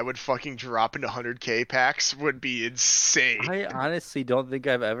money I would fucking drop into 100K packs would be insane. I honestly don't think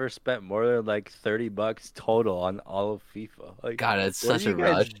I've ever spent more than like $30 total on all of FIFA. Like, God, it's what such are a you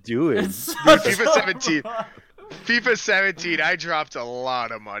guys rush. doing? It's such FIFA a 17. rush. FIFA 17, I dropped a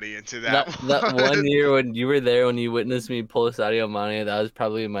lot of money into That one year when you were there, when you witnessed me pull Sadio Mane, that was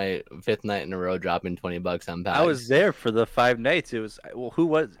probably my 5th night in a row dropping $20 on packs. I was there for the 5 nights. It was who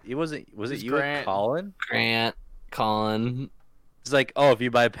was it? Was it was you Grant. and Colin? Grant, Colin. It's like, oh, if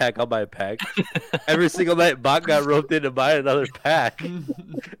you buy a pack, I'll buy a pack. Every single night, Bach got roped in to buy another pack.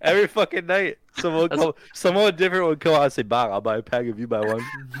 Every fucking night, someone different would come out and say, Bach, I'll buy a pack if you buy one.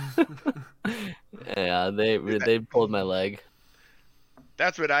 Yeah, they pulled my leg.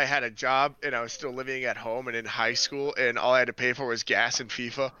 That's when I had a job and I was still living at home and in high school, and all I had to pay for was gas and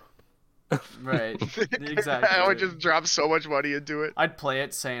FIFA. Right. Exactly. I would just drop so much money into it. I'd play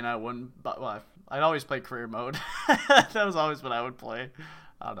it saying I wouldn't, but well, I'd always play career mode. That was always what I would play.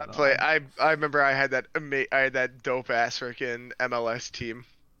 I don't know. I remember I had that dope ass freaking MLS team.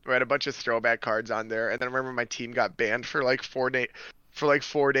 We had a bunch of throwback cards on there, and then I remember my team got banned for like 4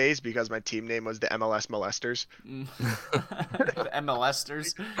 days because my team name was the MLS Molesters. The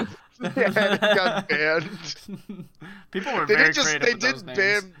MLSters. Yeah, it got banned. People were They very didn't just creative they with those didn't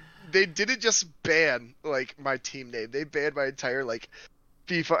names. ban they didn't just ban like my team name. They banned my entire like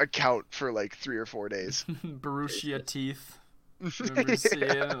FIFA account for like 3 or 4 days. Borussia Teeth. Remember seeing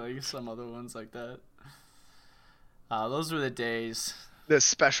like some other ones like that. Those were the days. The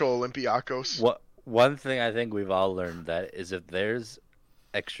Special Olympiacos. One thing I think we've all learned that is if there's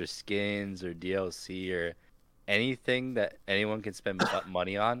extra skins or DLC or anything that anyone can spend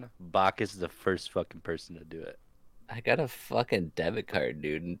money on, Bach is the first fucking person to do it. I got a fucking debit card,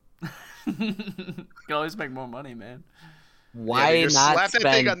 dude. You can always make more money, man. Why dude, just not slap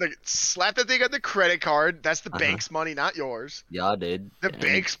spend? slap that thing on the credit card. That's the Uh-huh. bank's money, not yours. Yeah, dude. The Yeah.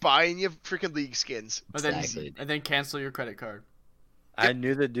 bank's buying you freaking league skins. Exactly. And then cancel your credit card. I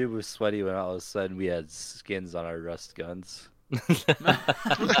knew the dude was sweaty when all of a sudden we had skins on our Rust guns. If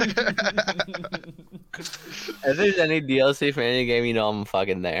there's any DLC for any game, you know I'm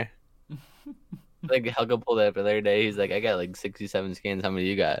fucking there. Like Helga pulled it up the other day. He's like, I got like 67 skins. How many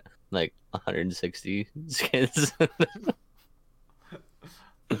you got? Like 160 skins.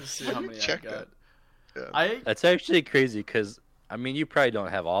 Let's see how many I Check got. Yeah. I That's actually crazy because, I mean, you probably don't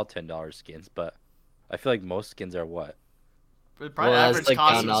have all $10 skins, but I feel like most skins are what? probably Well, average that's like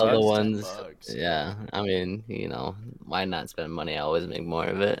cost on is all the $10. ones. Yeah, I mean, you know, why not spend money? I always make more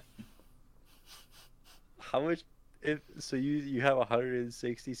of it. How much? So you have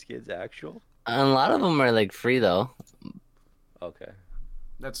 160 skins actual? A lot of them are like free though. Okay.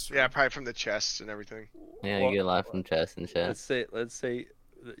 That's true. Yeah, probably from the chests and everything. Yeah, Well, you get a lot from chests and shit. Let's say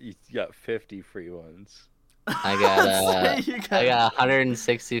that you got 50 free ones. I got You I got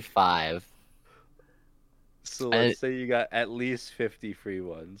 165. So let's say you got at least 50 free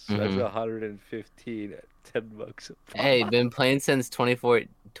ones. That's Mhm. 115 at $10 a pop. Hey, been playing since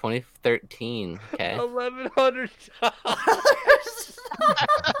 2013. Okay. $1,100.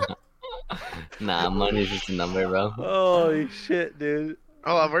 Nah, money's just a number, bro. Holy shit, dude.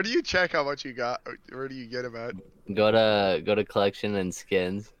 Hold on, where do you check how much you got? Where do you get them at? Go to collection and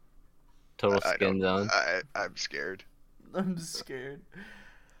skins. Total I skin don't- zone. I'm scared. I'm scared.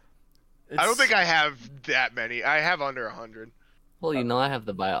 I don't think I have that many. I have under 100. Well, I have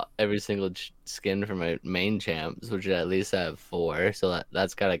to buy every single skin for my main champs, which I at least have 4, so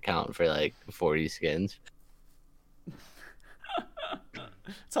that's gotta count for like 40 skins.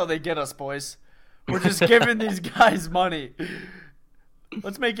 That's how they get us, boys. We're just giving these guys money.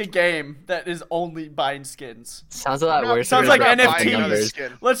 Let's make a game that is only buying skins. Sounds a lot worse. Sounds than like I'm not NFTs. buying another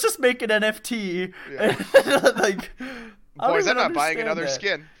skin. Let's just make an NFT. Yeah. Like, Boys, I'm not buying understand another that.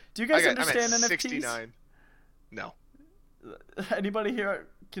 skin. Do you guys I'm understand at NFTs? 69. No. Anybody here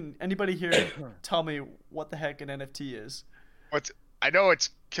tell me what the heck an NFT is? I know it's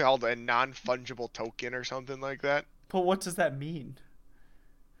called a non-fungible token or something like that. But what does that mean?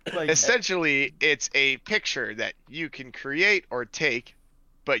 Like, Essentially, it's a picture that you can create or take,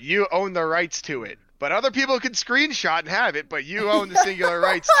 but you own the rights to it. But other people can screenshot and have it, but you own the singular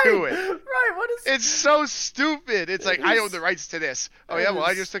rights to it. Right, what is It's so stupid. It's like, I is- own the rights to this. Oh it yeah, well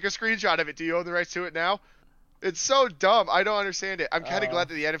I is- just took a screenshot of it. Do you own the rights to it now? It's so dumb. I don't understand it. I'm kind of glad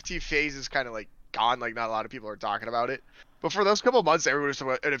that the NFT phase is kind of like gone. Like not a lot of people are talking about it. But for those couple of months, everyone was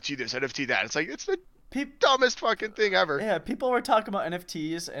talking about NFT this, NFT that. It's like, it's the dumbest fucking thing ever. Yeah, people were talking about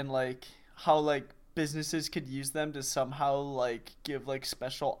NFTs and like how like businesses could use them to somehow like give like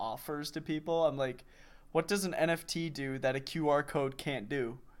special offers to people. I'm like, what does an NFT do that a QR code can't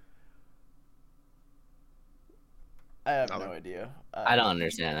do? I have no idea. I don't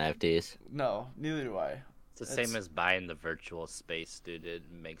understand NFTs. No, neither do I. It's the same as buying the virtual space, dude. It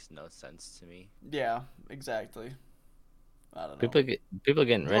makes no sense to me. Yeah, exactly. I don't know. People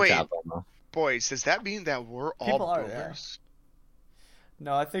getting rich Wait. off of them. Boys, does that mean that we're all People are, boomers?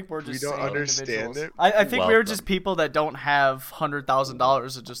 No, I think we're We just don't sane understand individuals. it? I think we're Welcome. just people that don't have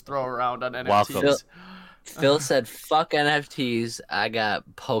 $100,000 to just throw around on NFTs. Welcome. Phil said, "Fuck NFTs. I got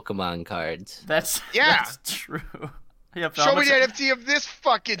Pokemon cards." That's Yeah. That's true. Yeah, Phil, Show how me the much- NFT of this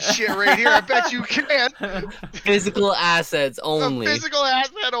fucking shit right here. I bet you can. Physical assets A only. physical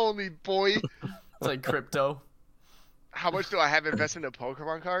asset only, boy. It's like crypto. How much do I have invested in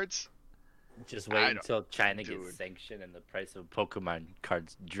Pokemon cards? Just I wait don't- until China dude. gets sanctioned and the price of Pokemon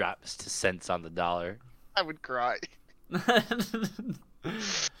cards drops to cents on the dollar. I would cry.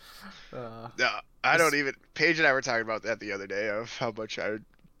 Uh, No, I don't even. Paige and I were talking about that the other day of how much I would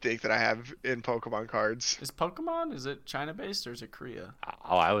think that I have in Pokemon cards. is Pokemon? Is it China based or is it Korea?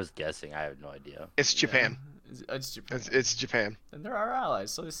 Oh, I was guessing. I have no idea. It's Japan. It's Japan. It's Japan. And they're our allies,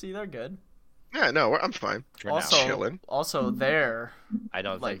 so see, they're good. Yeah, no, I'm fine. For now. chilling. Also, they're I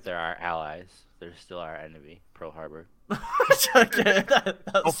don't like- think they're our allies. They're still our enemy. Pearl Harbor. okay.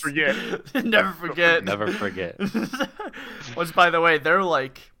 Don't forget. Never forget. Never forget. Which, by the way, they're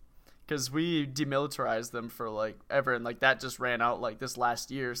like, because we demilitarized them for like ever, and like that just ran out like this last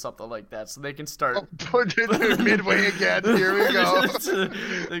year or something like that. So they can start. Midway again. Here we go.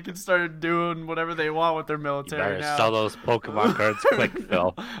 They can start doing whatever they want with their You military better now. sell those Pokemon cards quick,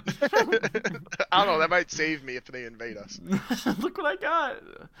 Phil. I don't know. That might save me if they invade us. Look what I got.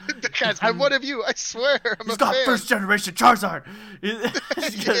 Guys, I'm one of you. I swear. I'm He's a got fan. first generation Charizard. Yeah.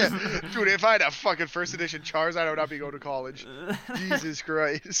 Dude, if I had a fucking first edition Charizard, I would not be going to college. Jesus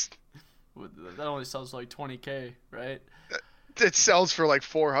Christ. That only sells like 20K, right? It sells for like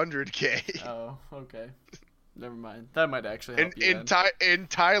 400K. Oh, okay. Never mind. That might actually help you In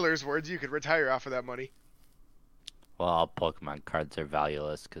Tyler's words, you could retire off of that money. Well, all Pokemon cards are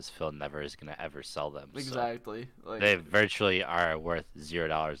valueless because Phil never is gonna ever sell them. so Exactly. Like, they virtually are worth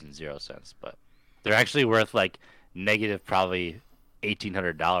 $0.00, but they're actually worth like negative probably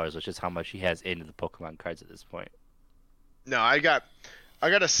 $1,800, which is how much he has into the Pokemon cards at this point. No, I got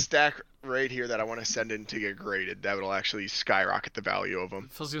a stack right here that I want to send in to get graded. That will actually skyrocket the value of them.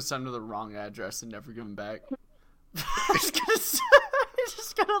 Phil's gonna send him to the wrong address and never give him back. He's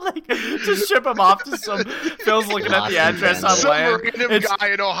just gonna like just ship him off to some. Phil's looking at the address on Some land. random It's guy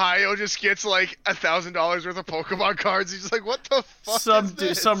in Ohio just gets like $1,000 worth of Pokemon cards. He's just like, what the fuck is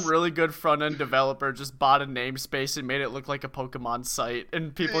this? some really good front end developer just bought a namespace and made it look like a Pokemon site,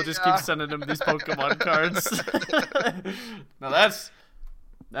 and people just keep sending him these Pokemon cards. Now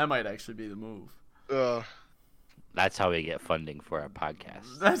that might actually be the move. That's how we get funding for our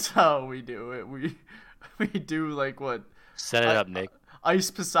podcast. That's how we do it. We do like what Set it up, Nick.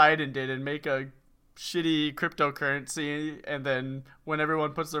 Ice Poseidon did and make a shitty cryptocurrency, and then when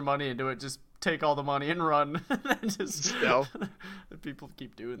everyone puts their money into it, just take all the money and run. And just No. people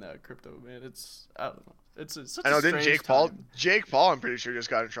keep doing that crypto, man. It's I don't know. It's such I know, a didn't strange Jake Paul? time. Jake Paul, I'm pretty sure, just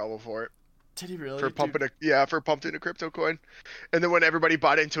got in trouble for it. Did he really? For Dude, pumping a crypto coin. And then when everybody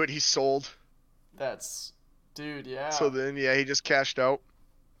bought into it, he sold. That's dude, yeah. So then, yeah, he just cashed out.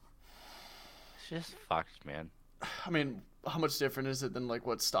 It's just fucked, man. I mean, how much different is it than like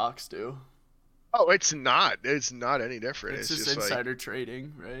what stocks do? Oh, it's not. It's not any different. It's It's just just insider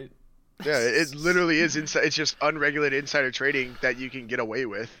trading, right? yeah, it literally is inside. It's just unregulated insider trading that you can get away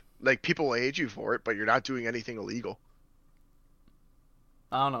with. Like people will hate you for it, but you're not doing anything illegal.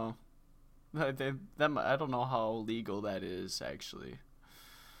 I don't know. I don't know how legal that is actually.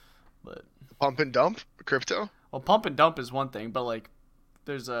 But Pump and dump crypto. well, pump and dump is one thing, but like,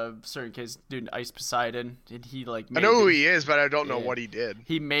 there's a certain case, dude, Ice Poseidon, and he like. I know who he is, but I don't know Yeah. what he did.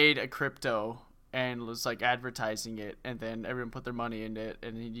 He made a crypto and was like advertising it, and then everyone put their money in it,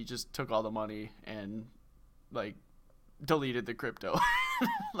 and he just took all the money and like deleted the crypto.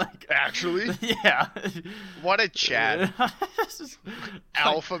 Like Actually, yeah. what a Chad. It's just,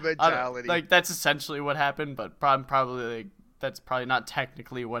 Alpha I don't- mentality. like that's essentially what happened, but probably like, that's probably not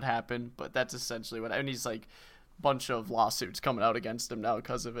technically what happened, but that's essentially what. And he's like, bunch of lawsuits coming out against him now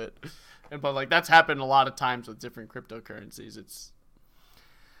because of it. And but like that's happened a lot of times with different cryptocurrencies. It's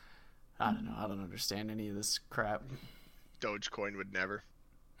I don't know. I don't understand any of this crap. Dogecoin would never.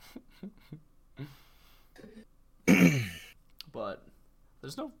 But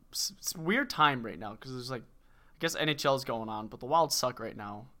there's no it's a weird time right now because there's like I guess NHL's going on, but the Wild suck right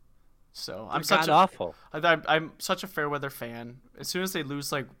now. So I'm such a awful. I'm such a fair weather fan. As soon as they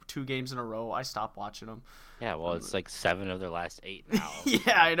lose like 2 games in a row, I stop watching them. Yeah, well, it's like 7 of their last 8 now.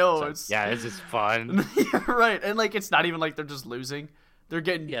 Yeah, I know. So, It's yeah, this is fun. yeah, right. And like it's not even like they're just losing. They're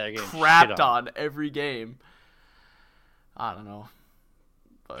getting, They're getting crapped shit on every game. I don't know.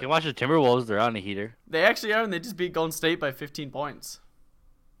 You can watch the Timberwolves. They're on a heater. They actually are, and they just beat Golden State by 15 points.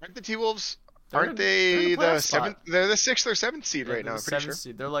 Aren't the T-Wolves? They're Aren't in- they're in they the playoff the spot. 7th? They're the 6th or 7th seed Yeah, right they're now. the I'm pretty sure. 7th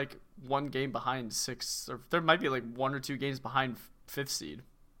seed. They're like 1 game behind 6th, or there might be like 1 or 2 games behind 5th seed.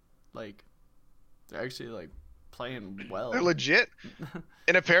 Like, they're actually like playing well. They're legit.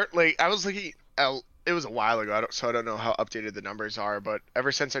 And apparently, I was looking. It was a while ago, so I don't know how updated the numbers are. But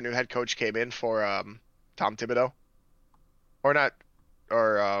ever since our new head coach came in for Tom Thibodeau, or not,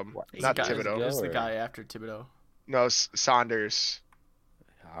 or He's not the guy, Thibodeau. He's the guy after Thibodeau. No, Saunders.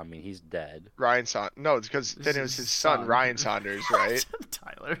 I mean, he's dead. Ryan Saunders. No, it's because then it was his son, Ryan Saunders, right?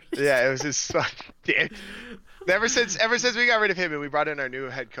 Tyler. Yeah, it was his son. Damn. Ever since we got rid of him and we brought in our new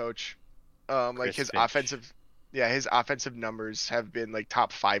head coach, like Chris his Finch. his offensive numbers have been like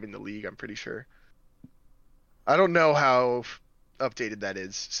top 5 in the league. I'm pretty sure. I don't know how updated that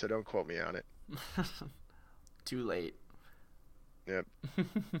is, so don't quote me on it. Too late. Yep.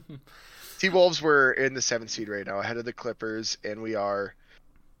 T-Wolves were in the 7th seed right now, ahead of the Clippers, and we are.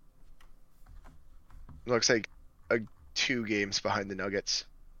 Looks like 2 games behind the Nuggets.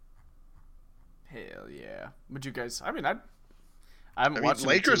 Hell yeah. Would you guys? I mean, I haven't I mean, watched. any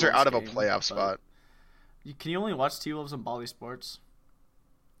Lakers are T-Wolves out of a game, playoff but spot. Can you only watch T-Wolves on Bally Sports?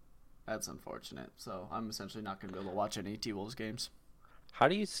 That's unfortunate. So I'm essentially not going to be able to watch any T-Wolves games How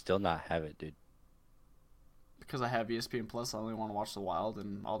do you still not have it, dude? because I have ESPN Plus. I only want to watch the Wild,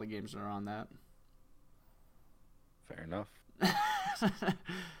 and all the games are on that. Fair enough.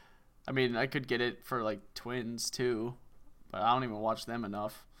 I mean, I could get it for like Twins too, but I don't even watch them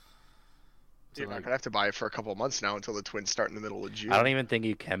enough. You're like- not gonna have to buy it for a couple of months now until the Twins start in the middle of June. I don't even think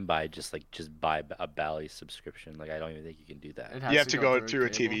you can buy just buy a Bally subscription. Like I don't even think you can do that. It has You have to go through a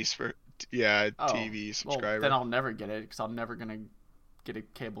cable. TV Oh, TV Well, subscriber. then I'll never get it because I'm never gonna get a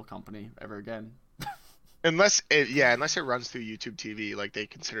cable company ever again. Unless it runs through YouTube TV, like they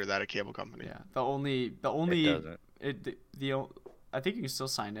consider that a cable company. Yeah, the only It doesn't. I think you can still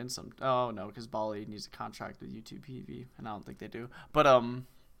sign in some. Oh no, because Bali needs a contract with YouTube TV, and I don't think they do. But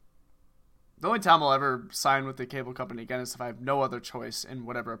the only time I'll ever sign with the cable company again is if I have no other choice in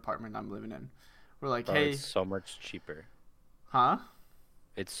whatever apartment I'm living in. We're like, Bro, hey, it's so much cheaper. huh?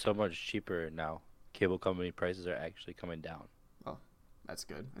 It's so much cheaper now. Cable company prices are actually coming down. Oh, that's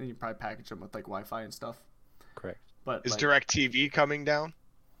good. And you probably package them with like Wi-Fi and stuff. Correct. But Is like, DirecTV coming down?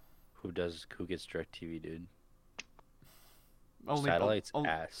 Who gets DirecTV, dude? only Satellite's on-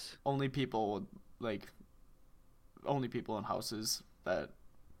 ass. only people like only people in houses that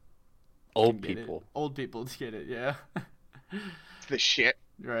Old can get it. people. Old people get it, yeah. The shit.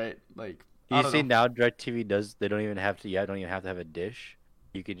 Right, like You I don't see know. now DirecTV does. They don't even have to. Yeah, don't even have to have a dish.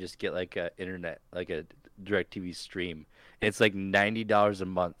 You could just get like a internet, like a DirecTV stream. It's like $90 a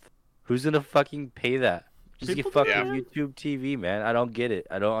month. Who's gonna fucking pay that? Just People get do fucking that. YouTube TV, man. I don't get it.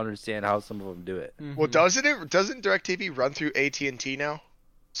 I don't understand how some of them do it. Well, Mhm. doesn't DirecTV run through AT&T now?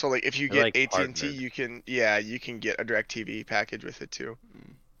 So like if you They're, get like, AT&T, partnered. you can get a DirecTV package with it too.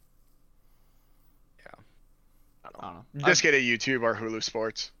 I don't know. You just get a YouTube or Hulu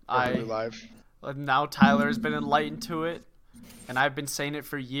Sports or I- Hulu Live. Now Tyler has been enlightened to it, and I've been saying it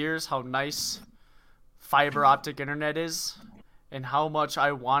for years how nice fiber optic internet is and how much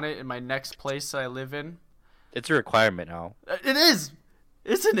I want it in my next place that I live in. It's a requirement now. It is,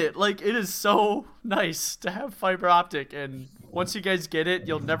 isn't it? Like, it is so nice to have fiber optic, and once you guys get it,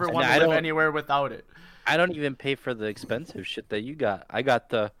 you'll never want to live anywhere without it. I don't even pay for the expensive shit that you got. I got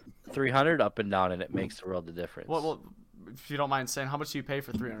the 300 up and down, and it makes the world of difference. Well, if you don't mind saying, how much do you pay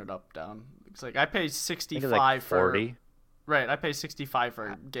for 300 up down? It's like I pay 65 like 40. for. Right, I pay 65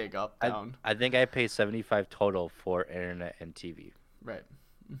 for gig up down. I think I pay 75 total for internet and TV. Right.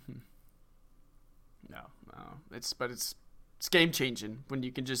 Mm-hmm. No, it's game changing when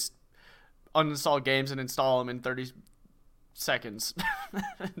you can just uninstall games and install them in 30 seconds.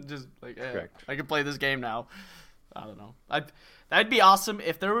 Just like, I can play this game now. I don't know. That'd be awesome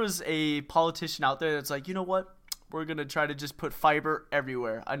if there was a politician out there that's like, you know what, we're gonna try to just put fiber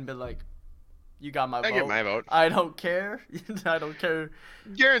everywhere. I'd be like, you got my vote. I get my vote. I don't care. I don't care.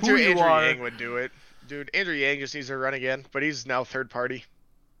 Guarantee who you Andrew are. Yang would do it. Dude, Andrew Yang just needs to run again, but he's now third party.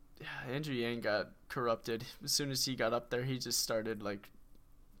 Yeah, Andrew Yang got corrupted. As soon as he got up there, he just started, like,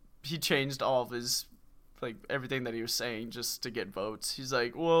 he changed all of his, like, everything that he was saying just to get votes. He's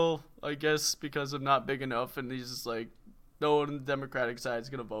like, well, I guess because I'm not big enough, and he's just like, no one on the Democratic side is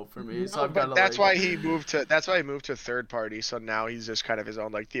gonna vote for me. So I've got to. That's why he moved to third party. So now he's just kind of his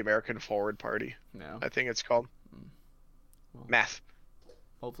own, like the American Forward Party. Yeah. I think it's called. Well, Math.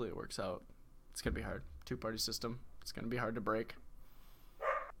 Hopefully it works out. It's gonna be hard. 2-party system. It's gonna be hard to break.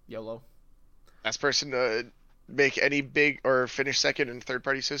 YOLO. Last person to make any big or finish second in third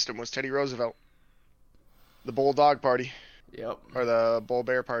party system was Teddy Roosevelt. The Bulldog Party. Yep. Or the Bull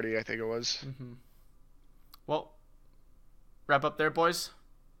Bear Party, I think it was. Mm-hmm. Well, wrap up there, boys.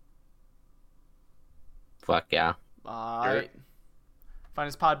 Fuck yeah. All right. Find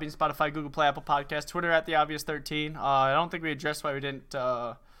us Podbean, Spotify, Google Play, Apple Podcasts, Twitter at TheObvious13. I don't think we addressed why we didn't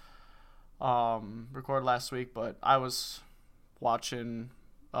record last week, but I was watching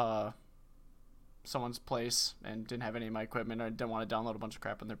someone's place and didn't have any of my equipment. I didn't want to download a bunch of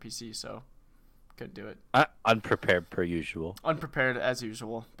crap on their PC, so couldn't do it. Unprepared per usual. Unprepared as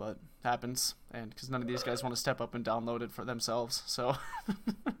usual, but happens. And because none of these guys want to step up and download it for themselves, so.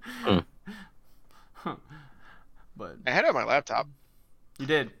 But I had it on my laptop. You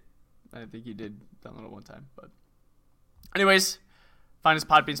did. I think you did download it one time. But anyways, find us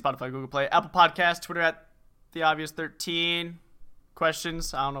Podbean, Spotify, Google Play, Apple Podcasts, Twitter at TheObvious13.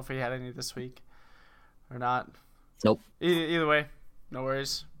 Questions? I don't know if we had any this week or not. Nope. Either way, no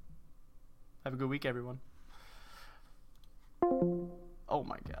worries. Have a good week, everyone. Oh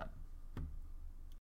my God.